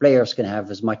sector players can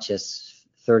have as much as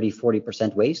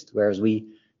 30-40% waste, whereas we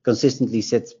consistently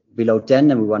sit below 10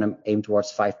 and we want to aim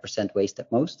towards 5% waste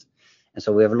at most. And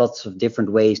so we have lots of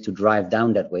different ways to drive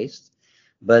down that waste.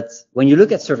 But when you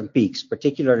look at certain peaks,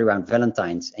 particularly around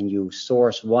Valentine's, and you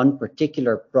source one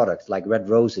particular product like red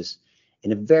roses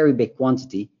in a very big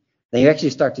quantity, then you actually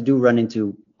start to run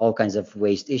into all kinds of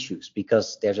waste issues,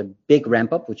 because there's a big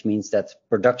ramp up, which means that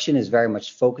production is very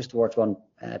much focused towards one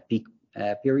peak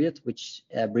period, which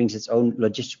brings its own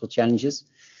logistical challenges.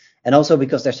 And also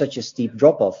because there's such a steep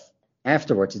drop off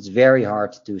afterwards, it's very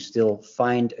hard to still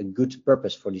find a good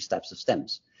purpose for these types of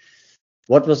stems.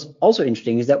 What was also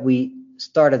interesting is that we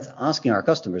started asking our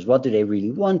customers, what do they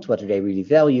really want? What do they really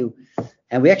value?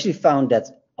 And we actually found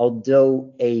that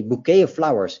although a bouquet of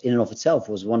flowers in and of itself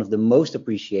was one of the most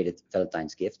appreciated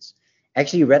Valentine's gifts,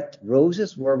 actually red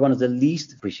roses were one of the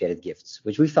least appreciated gifts,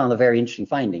 which we found a very interesting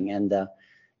finding. And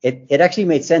it actually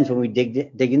made sense when we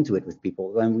dig into it with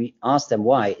people. When we asked them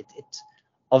why, it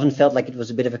often felt like it was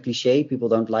a bit of a cliche. People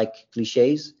don't like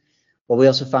cliches. What we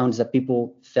also found is that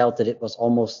people felt that it was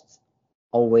almost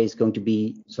always going to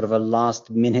be sort of a last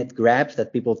minute grab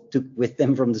that people took with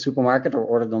them from the supermarket or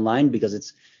ordered online, because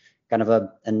it's kind of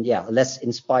a less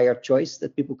inspired choice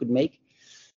that people could make.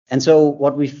 And so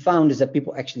what we found is that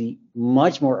people actually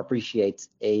much more appreciate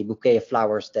a bouquet of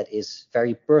flowers that is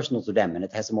very personal to them and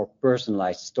it has a more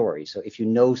personalized story. So if you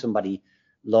know somebody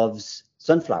loves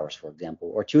sunflowers, for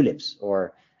example, or tulips,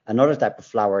 or another type of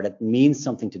flower that means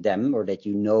something to them, or that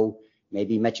you know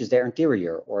maybe matches their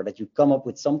interior, or that you come up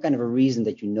with some kind of a reason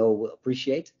that you know will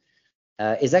appreciate,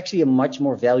 is actually a much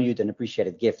more valued and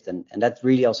appreciated gift. And that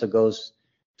really also goes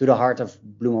to the heart of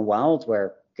Bloom and Wild,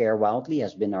 where Care Wildly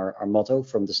has been our motto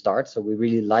from the start. So we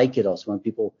really like it also when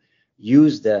people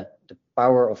use the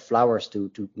power of flowers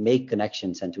to make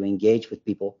connections and to engage with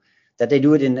people. that they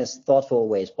do it in as thoughtful a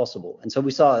way as possible. And so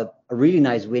we saw a really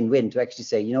nice win-win to actually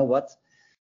say, you know what,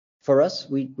 for us,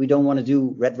 we don't want to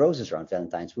do red roses around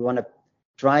Valentine's. We want to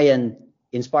try and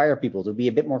inspire people to be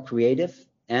a bit more creative,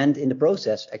 and in the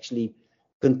process actually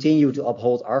continue to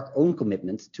uphold our own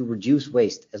commitment to reduce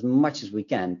waste as much as we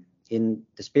can in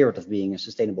the spirit of being a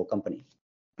sustainable company.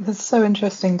 That's so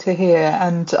interesting to hear,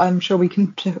 and I'm sure we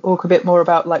can talk a bit more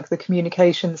about like the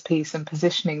communications piece and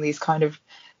positioning these kind of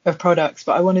products.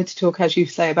 But I wanted to talk, as you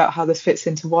say, about how this fits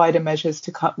into wider measures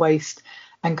to cut waste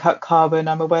and cut carbon.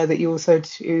 I'm aware that you also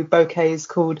do bouquets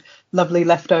called Lovely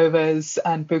Leftovers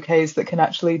and bouquets that can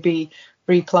actually be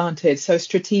replanted. So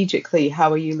strategically,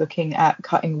 how are you looking at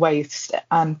cutting waste,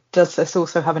 and does this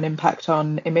also have an impact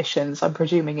on emissions? I'm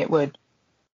presuming it would.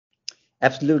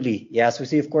 Absolutely. Yes, we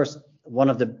see, of course,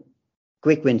 one of the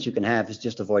quick wins you can have is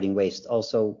just avoiding waste.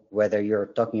 Also, whether you're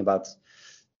talking about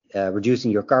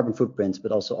reducing your carbon footprint,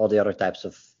 but also all the other types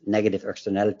of negative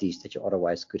externalities that you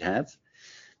otherwise could have.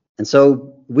 And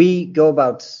so we go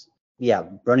about,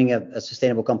 running a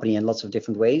sustainable company in lots of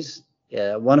different ways.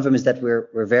 One of them is that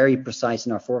we're very precise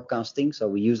in our forecasting. So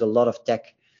we use a lot of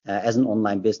tech as an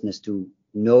online business to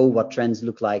know what trends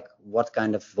look like, what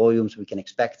kind of volumes we can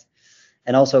expect.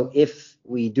 And also, if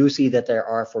we do see that there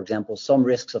are, for example, some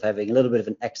risks of having a little bit of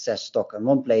an excess stock in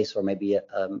one place or maybe a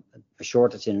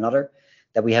shortage in another,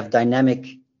 that we have dynamic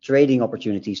trading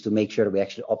opportunities to make sure that we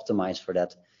actually optimize for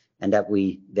that, and that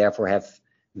we therefore have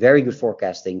very good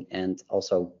forecasting and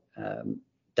also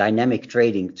dynamic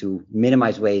trading to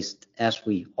minimize waste as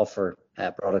we offer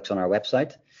products on our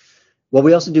website. What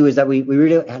we also do is that we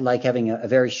really like having a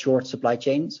very short supply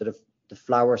chain. So the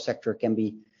flower sector can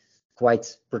be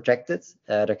quite protected.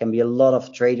 There can be a lot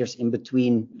of traders in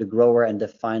between the grower and the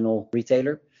final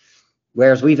retailer,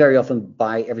 whereas we very often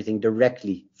buy everything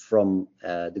directly from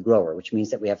the grower, which means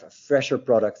that we have a fresher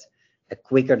product, a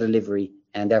quicker delivery,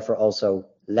 and therefore also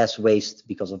less waste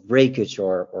because of breakage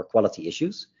or quality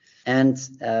issues. And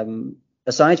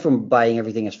aside from buying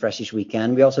everything as fresh as we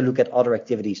can, we also look at other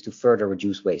activities to further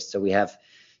reduce waste. So we have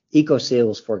eco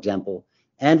sales, for example,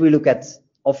 and we look at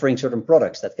offering certain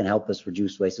products that can help us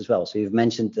reduce waste as well. So you've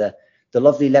mentioned the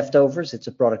Lovely Leftovers. It's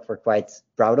a product we're quite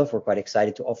proud of. We're quite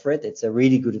excited to offer it. It's a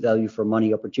really good value for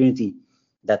money opportunity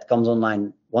that comes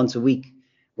online once a week,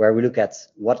 where we look at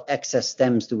what excess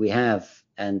stems do we have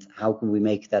and how can we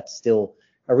make that still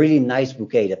a really nice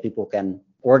bouquet that people can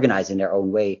organize in their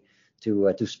own way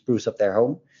to spruce up their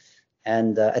home.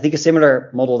 And I think a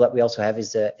similar model that we also have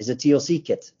is a TLC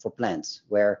kit for plants,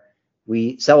 where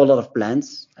we sell a lot of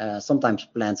plants. Sometimes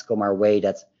plants come our way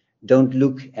that don't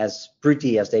look as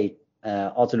pretty as they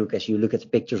ought to look as you look at the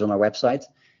pictures on our website,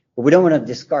 but we don't want to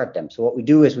discard them. So what we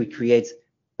do is we create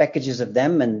packages of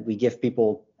them, and we give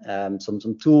people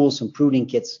some tools, some pruning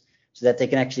kits, so that they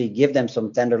can actually give them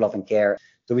some tender love and care.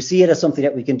 So we see it as something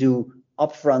that we can do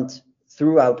upfront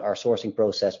throughout our sourcing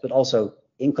process, but also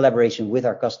in collaboration with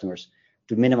our customers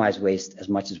to minimize waste as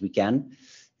much as we can.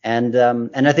 And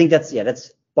I think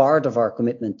that's part of our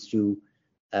commitment to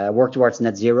work towards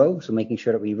net zero. So making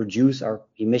sure that we reduce our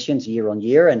emissions year on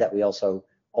year, and that we also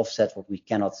offset what we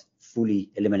cannot fully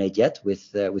eliminate yet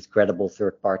with credible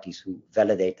third parties who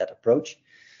validate that approach.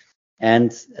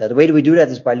 And the way that we do that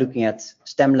is by looking at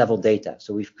stem level data.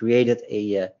 So we've created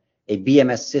a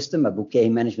BMS system, a bouquet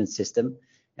management system.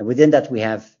 And within that, we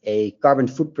have a carbon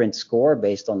footprint score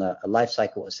based on a life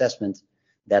cycle assessment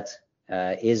that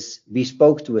is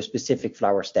bespoke to a specific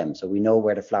flower stem. So we know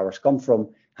where the flowers come from,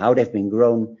 how they've been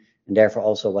grown, and therefore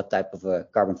also what type of a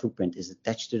carbon footprint is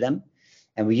attached to them.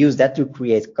 And we use that to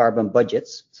create carbon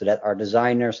budgets so that our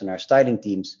designers and our styling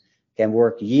teams can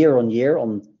work year on year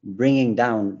on bringing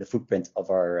down the footprint of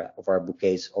our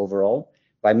bouquets overall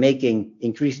by making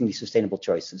increasingly sustainable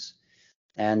choices.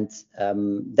 And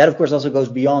that, of course, also goes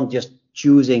beyond just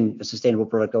choosing a sustainable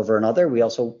product over another. We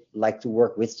also like to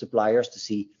work with suppliers to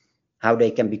see how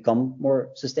they can become more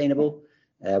sustainable,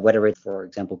 whether it's, for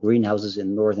example, greenhouses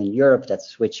in Northern Europe that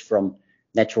switch from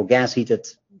natural gas heated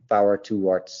power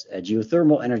towards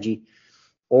geothermal energy,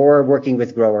 or working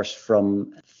with growers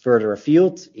from further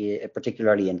afield,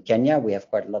 particularly in Kenya. We have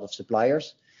quite a lot of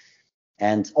suppliers.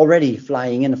 And already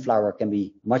flying in a flower can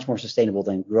be much more sustainable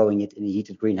than growing it in a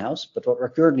heated greenhouse. But what we're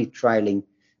currently trialing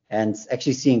and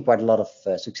actually seeing quite a lot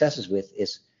of successes with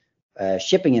is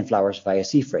shipping in flowers via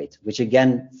sea freight, which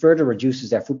again further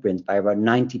reduces their footprint by about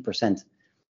 90%.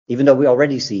 Even though we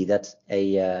already see that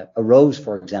a rose,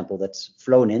 for example, that's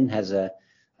flown in has a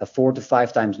 4 to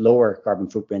 5 times lower carbon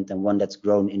footprint than one that's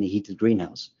grown in a heated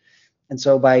greenhouse. And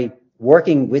so by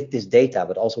working with this data,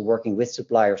 but also working with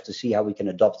suppliers to see how we can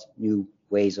adopt new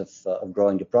ways of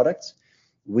growing the products,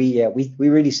 we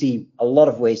really see a lot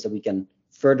of ways that we can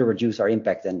further reduce our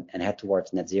impact and head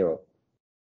towards net zero.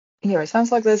 Yeah, it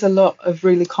sounds like there's a lot of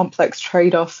really complex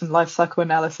trade-offs and life cycle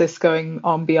analysis going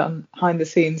on behind the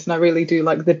scenes. And I really do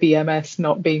like the BMS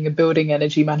not being a building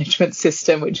energy management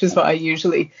system, which is what I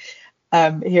usually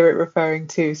hear it referring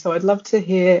to. So I'd love to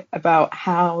hear about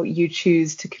how you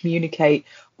choose to communicate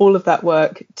all of that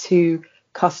work to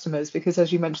customers, because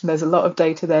as you mentioned, there's a lot of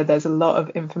data there, there's a lot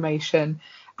of information.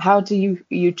 How do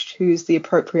you choose the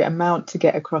appropriate amount to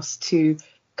get across to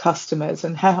customers,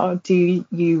 and how do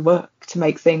you work to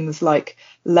make things like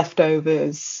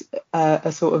leftovers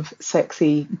a sort of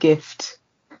sexy gift?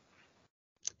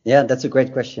 Yeah, that's a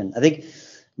great question. I think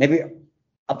maybe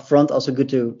upfront also good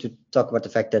to talk about the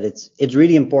fact that it's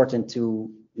really important to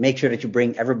make sure that you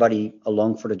bring everybody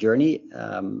along for the journey,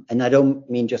 and I don't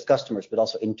mean just customers, but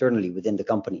also internally within the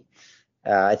company.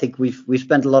 I think we've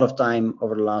spent a lot of time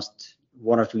over the last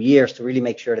 1 or 2 years to really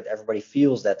make sure that everybody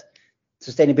feels that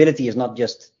sustainability is not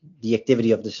just the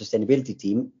activity of the sustainability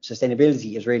team.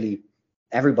 Sustainability is really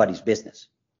everybody's business.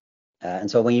 And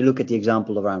so when you look at the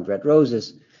example around Red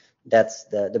Roses, that's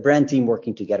the brand team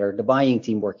working together, the buying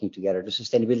team working together, the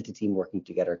sustainability team working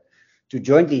together to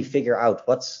jointly figure out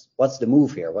what's the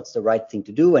move here, what's the right thing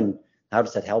to do, and how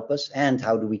does that help us, and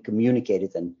how do we communicate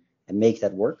it and make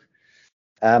that work.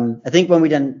 I think when we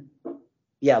then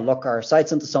lock our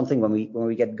sights into something, when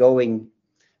we get going,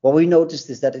 what we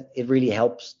noticed is that it really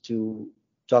helps to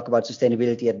talk about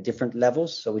sustainability at different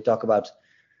levels. So we talk about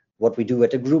what we do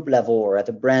at the group level or at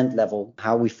the brand level,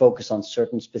 how we focus on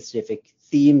certain specific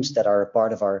themes that are a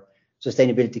part of our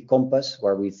sustainability compass,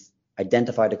 where we've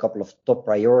identified a couple of top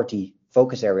priority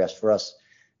focus areas for us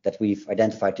that we've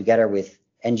identified together with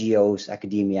NGOs,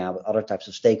 academia, other types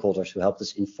of stakeholders who helped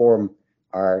us inform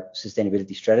our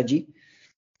sustainability strategy.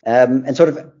 And sort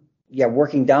of,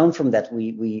 working down from that,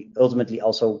 we ultimately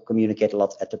also communicate a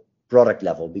lot at the product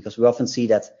level, because we often see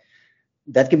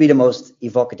that can be the most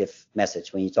evocative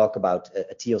message when you talk about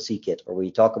a TLC kit, or when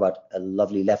you talk about a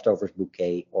lovely leftovers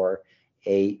bouquet, or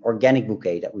a organic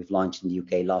bouquet that we've launched in the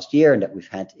UK last year and that we've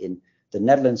had in the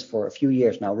Netherlands for a few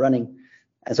years now running.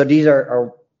 And so these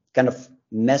are kind of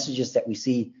messages that we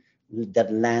see that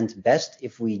land best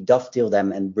if we dovetail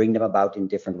them and bring them about in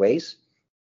different ways.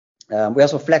 We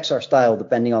also flex our style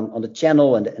depending on the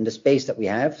channel and the space that we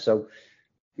have. So,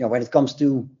 when it comes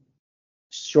to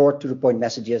short to the point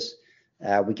messages,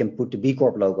 we can put the B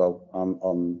Corp logo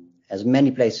on as many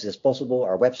places as possible,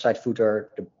 our website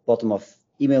footer, the bottom of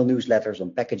email newsletters,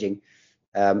 on packaging.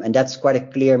 And that's quite a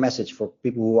clear message for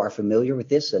people who are familiar with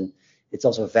this. And it's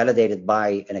also validated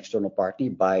by an external party,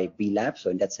 by B Lab. So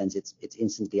in that sense, it's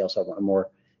instantly also a more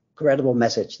credible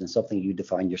message than something you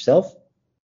define yourself.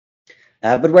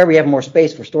 But where we have more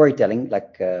space for storytelling,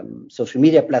 like social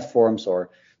media platforms or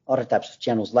other types of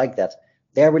channels like that,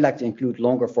 there we like to include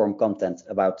longer form content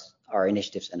about our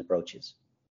initiatives and approaches.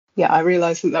 Yeah, I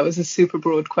realised that was a super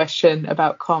broad question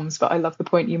about comms, but I love the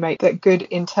point you make that good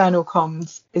internal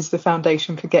comms is the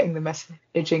foundation for getting the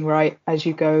messaging right as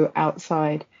you go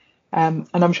outside. And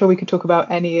I'm sure we could talk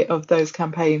about any of those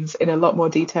campaigns in a lot more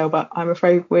detail, but I'm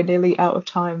afraid we're nearly out of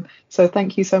time. So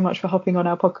thank you so much for hopping on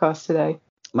our podcast today.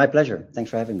 My pleasure.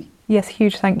 Thanks for having me. Yes,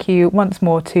 huge thank you once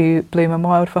more to Bloom and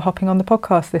Wild for hopping on the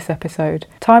podcast this episode.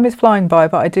 Time is flying by,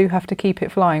 but I do have to keep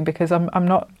it flying because I'm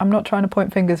not trying to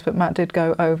point fingers, but Matt did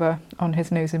go over on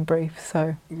his news in brief.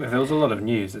 So if there was a lot of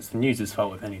news, it's the news's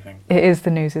fault, if anything. It is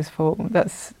the news's fault.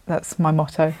 That's my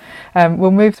motto.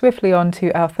 We'll move swiftly on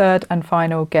to our third and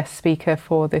final guest speaker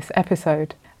for this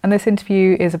episode. And this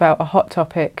interview is about a hot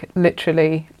topic,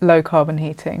 literally low carbon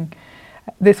heating.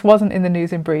 This wasn't in the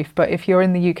news in brief, but if you're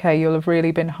in the UK, you'll have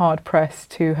really been hard-pressed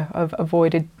to have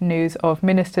avoided news of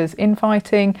ministers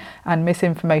infighting and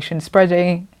misinformation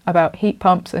spreading about heat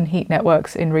pumps and heat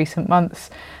networks in recent months,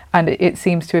 and it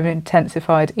seems to have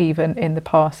intensified even in the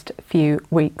past few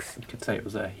weeks. You could say it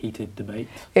was a heated debate.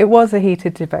 It was a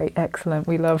heated debate. Excellent.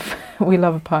 We love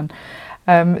a pun.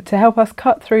 To help us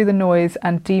cut through the noise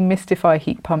and demystify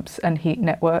heat pumps and heat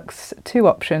networks, 2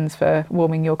 options for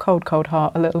warming your cold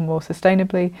heart a little more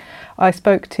sustainably, I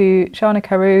spoke to Shana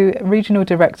Carew, Regional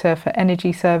Director for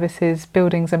Energy Services,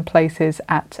 Buildings and Places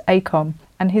at AECOM,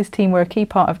 and his team were a key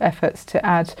part of efforts to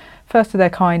add first of their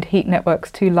kind heat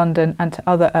networks to London and to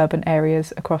other urban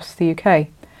areas across the UK.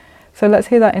 So let's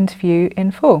hear that interview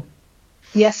in full.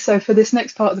 Yes, so for this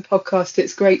next part of the podcast,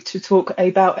 it's great to talk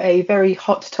about a very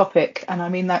hot topic, and I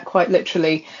mean that quite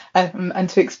literally, and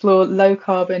to explore low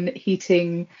carbon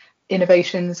heating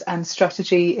innovations and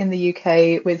strategy in the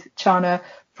UK with Shana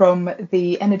from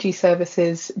the Energy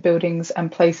Services, Buildings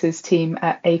and Places team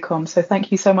at AECOM. So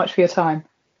thank you so much for your time.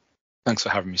 Thanks for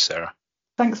having me, Sarah.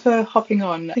 Thanks for hopping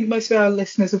on. I think most of our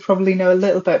listeners will probably know a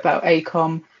little bit about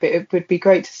AECOM, but it would be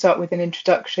great to start with an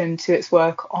introduction to its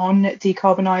work on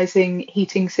decarbonising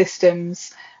heating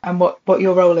systems and what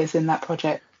your role is in that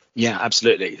project. Yeah,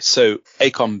 absolutely. So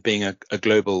AECOM being a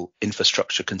global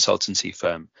infrastructure consultancy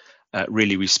firm,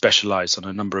 really we specialise on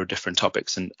a number of different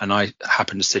topics, and I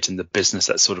happen to sit in the business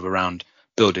that's sort of around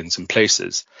buildings and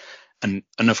places. And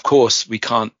of course, we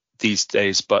can't these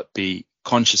days but be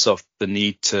conscious of the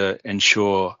need to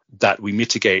ensure that we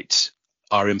mitigate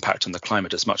our impact on the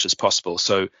climate as much as possible.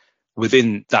 So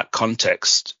within that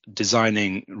context,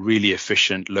 designing really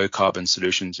efficient low carbon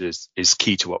solutions is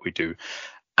key to what we do.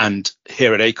 And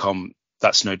here at AECOM,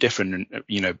 that's no different.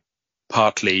 And,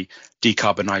 partly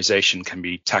decarbonisation can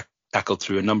be tackled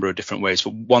through a number of different ways.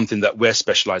 But one thing that we're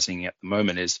specialising in at the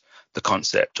moment is the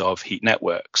concept of heat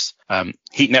networks.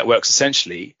 Heat networks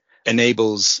essentially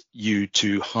enables you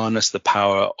to harness the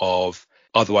power of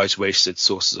otherwise wasted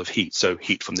sources of heat. So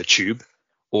heat from the tube,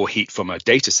 or heat from a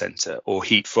data center, or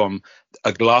heat from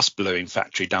a glass blowing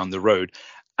factory down the road.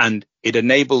 And it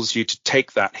enables you to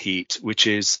take that heat, which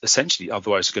is essentially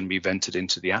otherwise going to be vented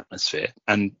into the atmosphere,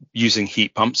 and using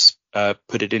heat pumps,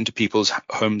 put it into people's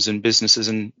homes and businesses,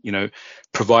 and,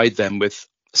 provide them with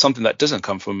something that doesn't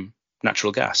come from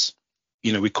natural gas.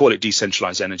 We call it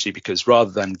decentralized energy because rather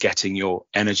than getting your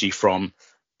energy from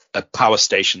a power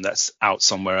station that's out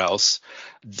somewhere else,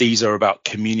 these are about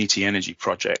community energy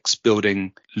projects,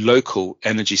 building local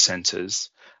energy centers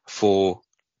for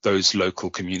those local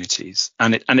communities.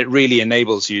 And it really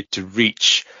enables you to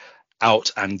reach out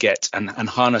and get and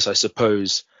harness, I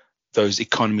suppose, those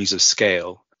economies of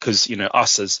scale. Because,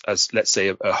 us as let's say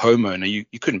a homeowner,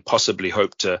 you couldn't possibly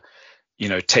hope to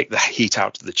take the heat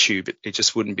out of the tube. It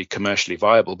just wouldn't be commercially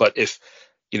viable. But if,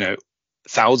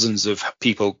 thousands of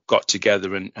people got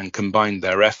together and combined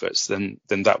their efforts, then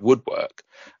that would work.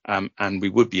 And we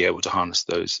would be able to harness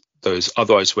those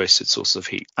otherwise wasted sources of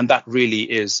heat. And that really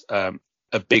is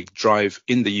a big drive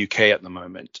in the UK at the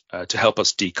moment to help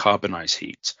us decarbonize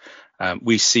heat.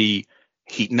 We see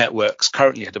heat networks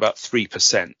currently at about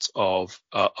 3% of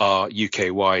our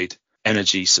UK-wide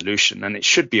energy solution, and it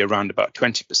should be around about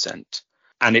 20%.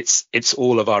 And it's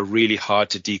all of our really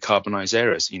hard to decarbonize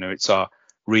areas. It's our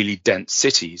really dense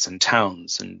cities and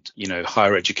towns and,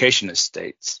 higher education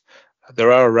estates.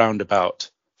 There are around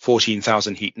about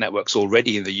 14,000 heat networks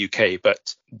already in the UK,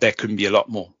 but there can be a lot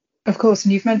more. Of course,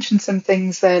 and you've mentioned some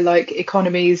things there like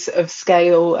economies of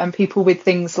scale, and people with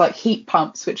things like heat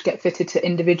pumps, which get fitted to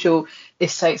individual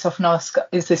estates, often ask,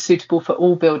 is this suitable for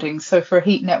all buildings? So for a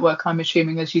heat network, I'm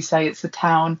assuming, as you say, it's a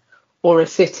town or a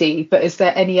city, but is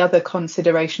there any other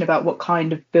consideration about what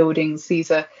kind of buildings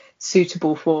these are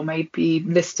suitable for? Maybe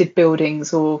listed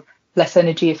buildings or less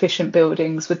energy efficient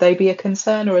buildings, would they be a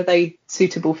concern, or are they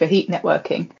suitable for heat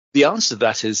networking? The answer to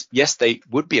that is yes, they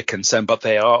would be a concern, but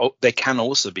they can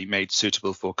also be made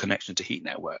suitable for connection to heat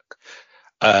networks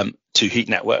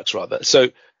rather. So,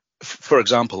 for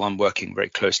example, I'm working very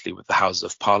closely with the Houses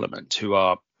of Parliament, who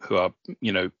are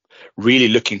really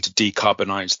looking to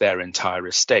decarbonize their entire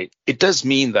estate. It does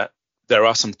mean that there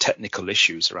are some technical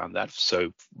issues around that.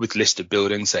 So with listed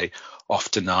buildings, they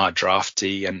often are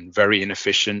drafty and very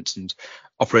inefficient and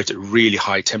operate at really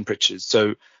high temperatures.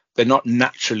 So they're not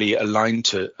naturally aligned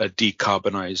to a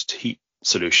decarbonized heat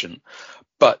solution.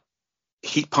 But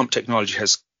heat pump technology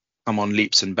has come on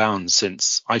leaps and bounds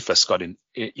since I first got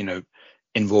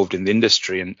involved in the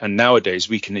industry. And nowadays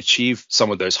we can achieve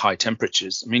some of those high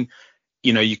temperatures. I mean,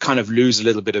 you kind of lose a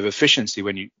little bit of efficiency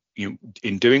when you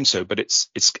in doing so, but it's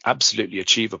absolutely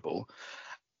achievable.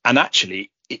 And actually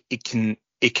it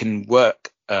can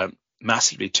work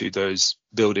massively to those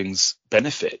buildings'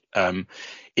 benefit.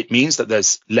 It means that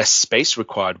there's less space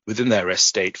required within their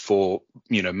estate for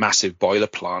massive boiler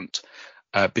plant,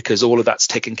 because all of that's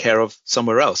taken care of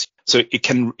somewhere else. So it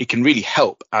can really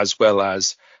help as well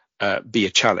as be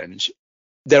a challenge.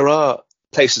 There are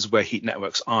places where heat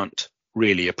networks aren't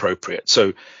really appropriate.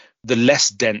 So the less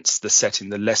dense the setting,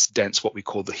 the less dense what we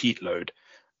call the heat load,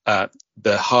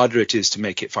 the harder it is to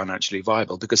make it financially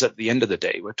viable, because at the end of the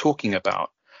day, we're talking about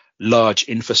large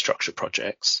infrastructure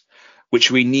projects which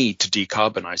we need to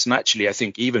decarbonize. And actually, I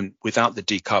think even without the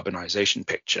decarbonization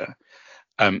picture,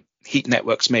 heat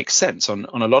networks make sense on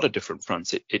a lot of different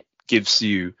fronts. It gives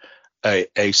you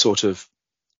a sort of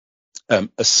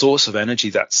a source of energy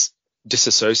that's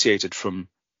disassociated from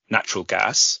natural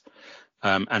gas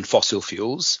and fossil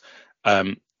fuels,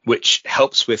 which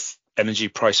helps with energy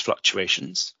price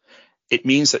fluctuations. It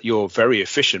means that you're very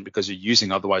efficient because you're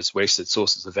using otherwise wasted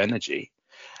sources of energy.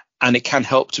 and it can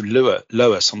help to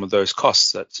lower some of those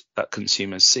costs that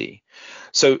consumers see.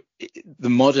 So the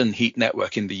modern heat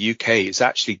network in the UK is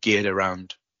actually geared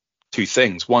around two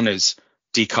things. One is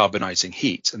decarbonizing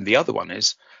heat, and the other one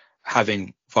is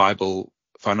having viable,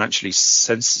 financially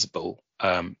sensible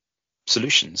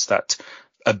solutions that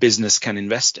a business can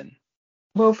invest in.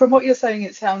 Well, from what you're saying,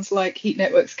 it sounds like heat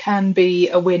networks can be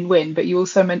a win-win, but you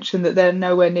also mentioned that they're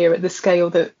nowhere near at the scale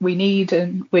that we need,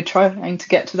 and we're trying to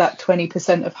get to that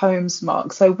 20% of homes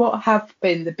mark. So what have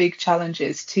been the big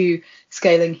challenges to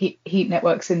scaling heat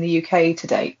networks in the UK to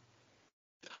date?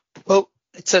 Well,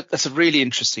 that's a really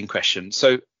interesting question.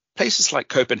 So places like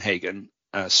Copenhagen,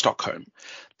 Stockholm,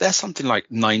 they're something like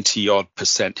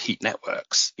 90% heat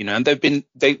networks, and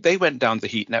they went down the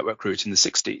heat network route in the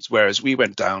 60s, whereas we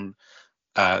went down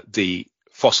the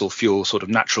fossil fuel sort of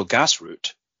natural gas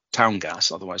route, town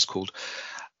gas, otherwise called.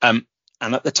 And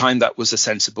at the time, that was a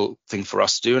sensible thing for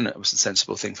us to do, and it was a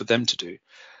sensible thing for them to do.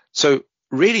 So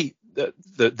really,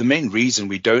 the main reason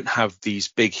we don't have these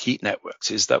big heat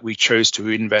networks is that we chose to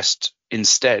invest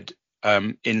instead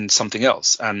in something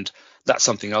else, and that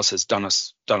something else has done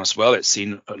us well. It's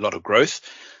seen a lot of growth,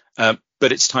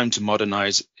 but it's time to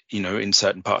modernize, in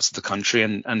certain parts of the country,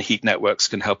 and heat networks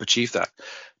can help achieve that.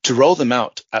 To roll them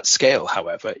out at scale,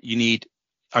 however, you need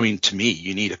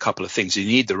a couple of things. You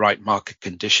need the right market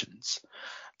conditions,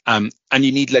 and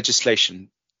you need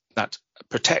legislation that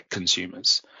protect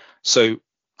consumers. So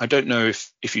I don't know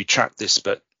if you track this,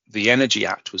 but the Energy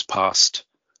Act was passed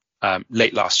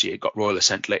late last year, got royal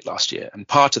assent late last year. And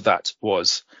part of that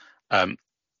was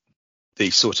the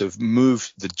sort of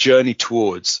the journey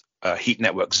towards heat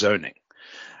network zoning.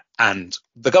 And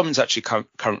the government's actually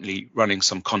currently running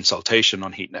some consultation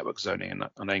on heat network zoning,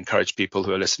 and I encourage people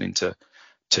who are listening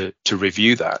to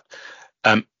review that.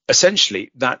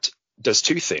 Essentially, that does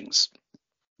two things.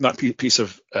 That piece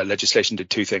of legislation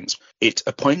did two things. It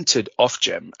appointed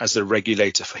Ofgem as the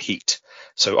regulator for heat.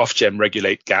 So Ofgem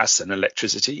regulate gas and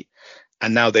electricity,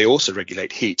 and now they also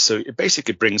regulate heat. So it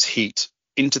basically brings heat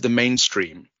into the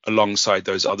mainstream alongside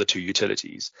those other two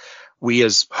utilities. We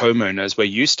as homeowners, we're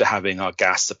used to having our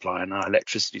gas supply and our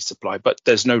electricity supply, but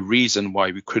there's no reason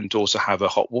why we couldn't also have a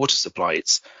hot water supply.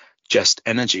 It's just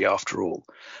energy after all,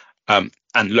 and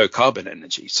low carbon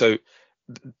energy. So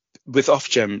with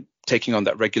Ofgem taking on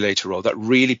that regulator role, that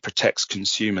really protects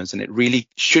consumers, and it really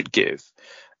should give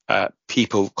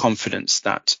people confidence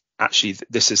that actually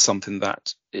this is something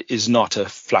that is not a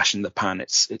flash in the pan.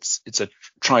 It's a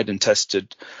tried and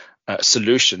tested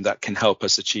solution that can help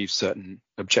us achieve certain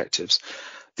objectives.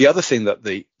 The other thing that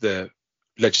the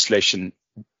legislation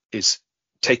is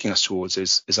taking us towards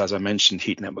is, as I mentioned,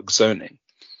 heat network zoning.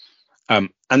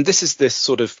 And this is this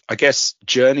sort of, I guess,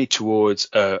 journey towards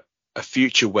a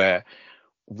future where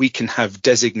we can have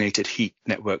designated heat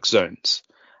network zones.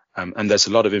 And there's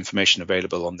a lot of information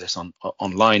available on this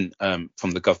online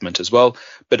from the government as well.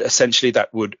 But essentially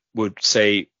that would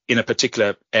say in a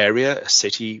particular area, a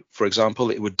city, for example,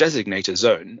 it would designate a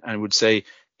zone and would say,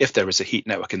 if there is a heat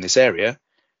network in this area,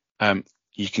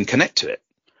 you can connect to it,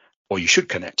 or you should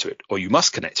connect to it, or you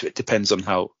must connect to it. Depends on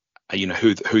how,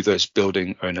 who those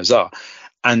building owners are.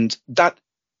 And that,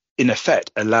 in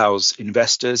effect, allows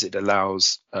investors, it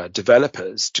allows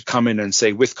developers to come in and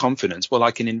say with confidence, well,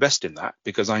 I can invest in that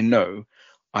because I know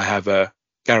I have a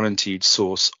guaranteed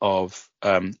source of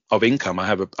income. I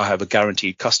have a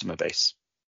guaranteed customer base.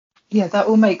 Yeah, that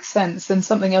all makes sense. And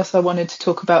something else I wanted to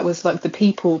talk about was like the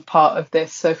people part of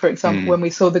this. So, for example, when we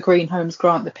saw the Green Homes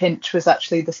Grant, the pinch was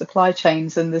actually the supply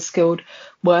chains and the skilled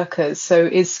workers. So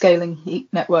is scaling heat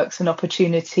networks an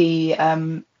opportunity there?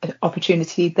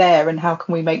 And how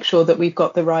can we make sure that we've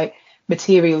got the right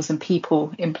materials and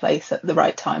people in place at the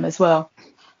right time as well?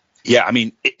 Yeah, I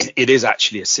mean, it is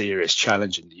actually a serious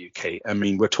challenge in the UK. I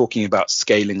mean, we're talking about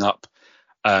scaling up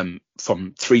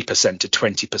from 3% to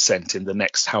 20% in the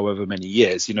next however many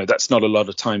years. That's not a lot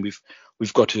of time.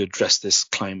 We've got to address this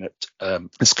climate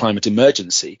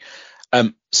emergency.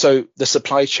 So the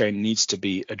supply chain needs to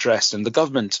be addressed, and the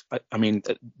government,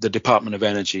 the Department of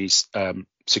Energy's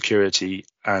security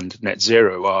and net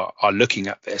zero are looking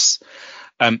at this.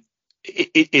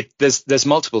 There's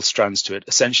multiple strands to it.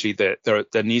 Essentially,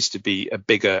 there needs to be a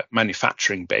bigger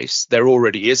manufacturing base. There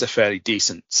already is a fairly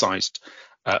decent sized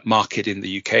market in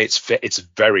the UK. It's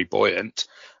very buoyant,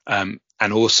 and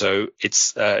also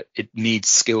it needs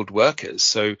skilled workers.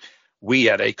 So we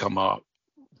at AECOM are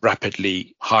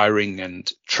rapidly hiring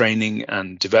and training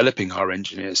and developing our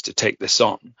engineers to take this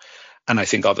on, and I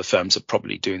think other firms are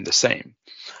probably doing the same.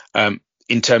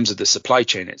 In terms of the supply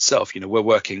chain itself, we're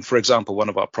working, for example, one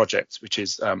of our projects, which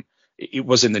is it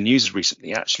was in the news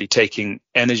recently, actually taking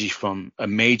energy from a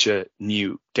major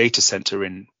new data center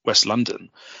in West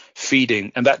London,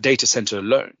 feeding, and that data center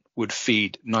alone would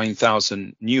feed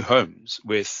 9,000 new homes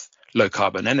with low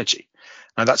carbon energy.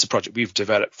 And that's a project we've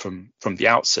developed from the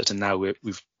outset, and now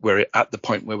we're at the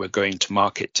point where we're going to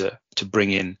market to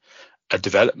bring in a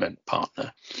development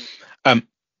partner.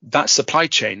 That supply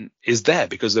chain is there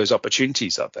because those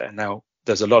opportunities are there. Now,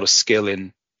 there's a lot of skill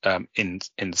in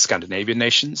the Scandinavian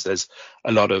nations. There's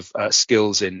a lot of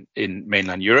skills in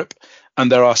mainland Europe,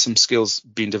 and there are some skills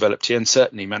being developed here, and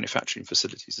certainly manufacturing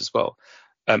facilities as well.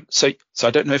 So I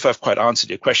don't know if I've quite answered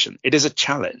your question. It is a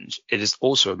challenge. It is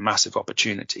also a massive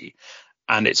opportunity,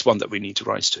 and it's one that we need to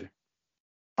rise to.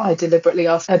 I deliberately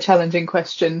asked a challenging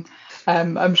question.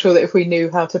 I'm sure that if we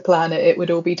knew how to plan it, it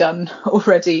would all be done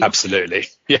already. Absolutely.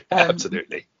 Yeah,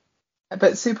 absolutely.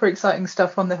 But super exciting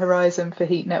stuff on the horizon for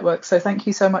Heat Network. So thank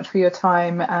you so much for your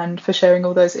time and for sharing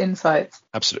all those insights.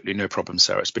 Absolutely. No problem,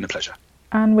 Sarah. It's been a pleasure.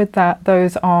 And with that,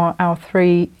 those are our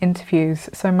 3 interviews.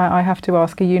 So Matt, I have to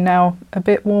ask, are you now a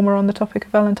bit warmer on the topic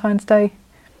of Valentine's Day?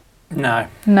 No.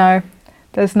 No.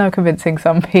 There's no convincing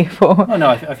some people. Oh no,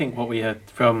 I think what we heard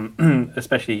from,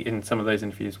 especially in some of those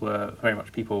interviews, were very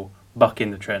much people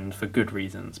bucking the trend for good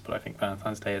reasons. But I think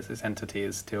Valentine's Day as this entity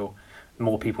is still,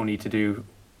 more people need to do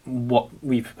what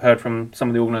we've heard from some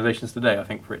of the organisations today, I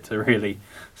think, for it to really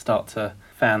start to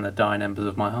fan the dying embers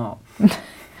of my heart.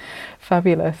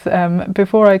 Fabulous.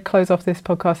 Before I close off this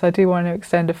podcast, I do want to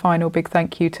extend a final big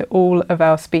thank you to all of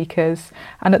our speakers.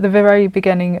 And at the very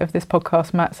beginning of this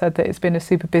podcast, Matt said that it's been a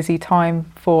super busy time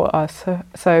for us.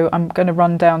 So I'm going to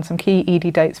run down some key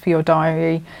ED dates for your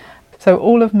diary. So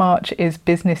all of March is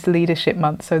Business Leadership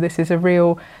Month. So this is a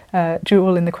real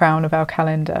jewel in the crown of our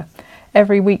calendar.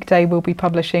 Every weekday we'll be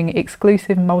publishing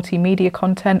exclusive multimedia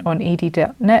content on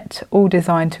ed.net, all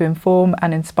designed to inform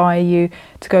and inspire you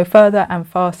to go further and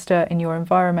faster in your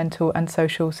environmental and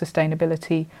social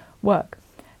sustainability work.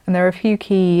 And there are a few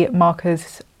key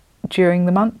markers during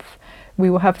the month. We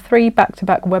will have 3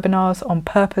 back-to-back webinars on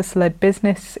purpose-led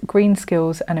business, green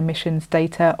skills and emissions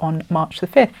data on March the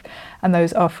 5th, and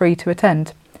those are free to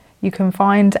attend. You can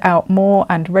find out more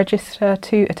and register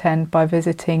to attend by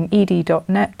visiting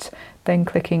ed.net, then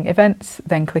clicking events,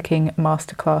 then clicking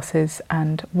masterclasses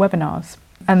and webinars.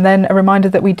 And then a reminder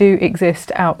that we do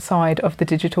exist outside of the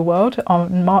digital world.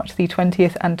 On March the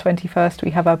 20th and 21st,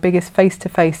 we have our biggest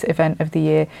face-to-face event of the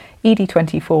year,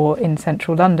 ED24 in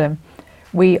central London.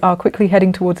 We are quickly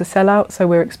heading towards a sellout, so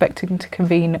we're expecting to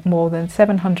convene more than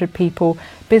 700 people,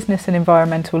 business and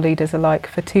environmental leaders alike,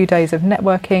 for 2 days of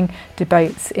networking,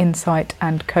 debates, insight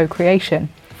and co-creation.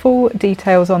 Full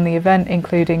details on the event,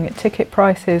 including ticket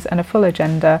prices and a full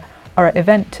agenda, are at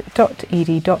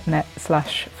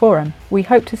event.ed.net/forum. We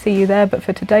hope to see you there, but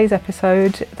for today's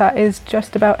episode, that is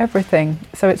just about everything.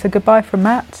 So it's a goodbye from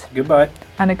Matt. Goodbye.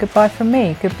 And a goodbye from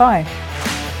me. Goodbye.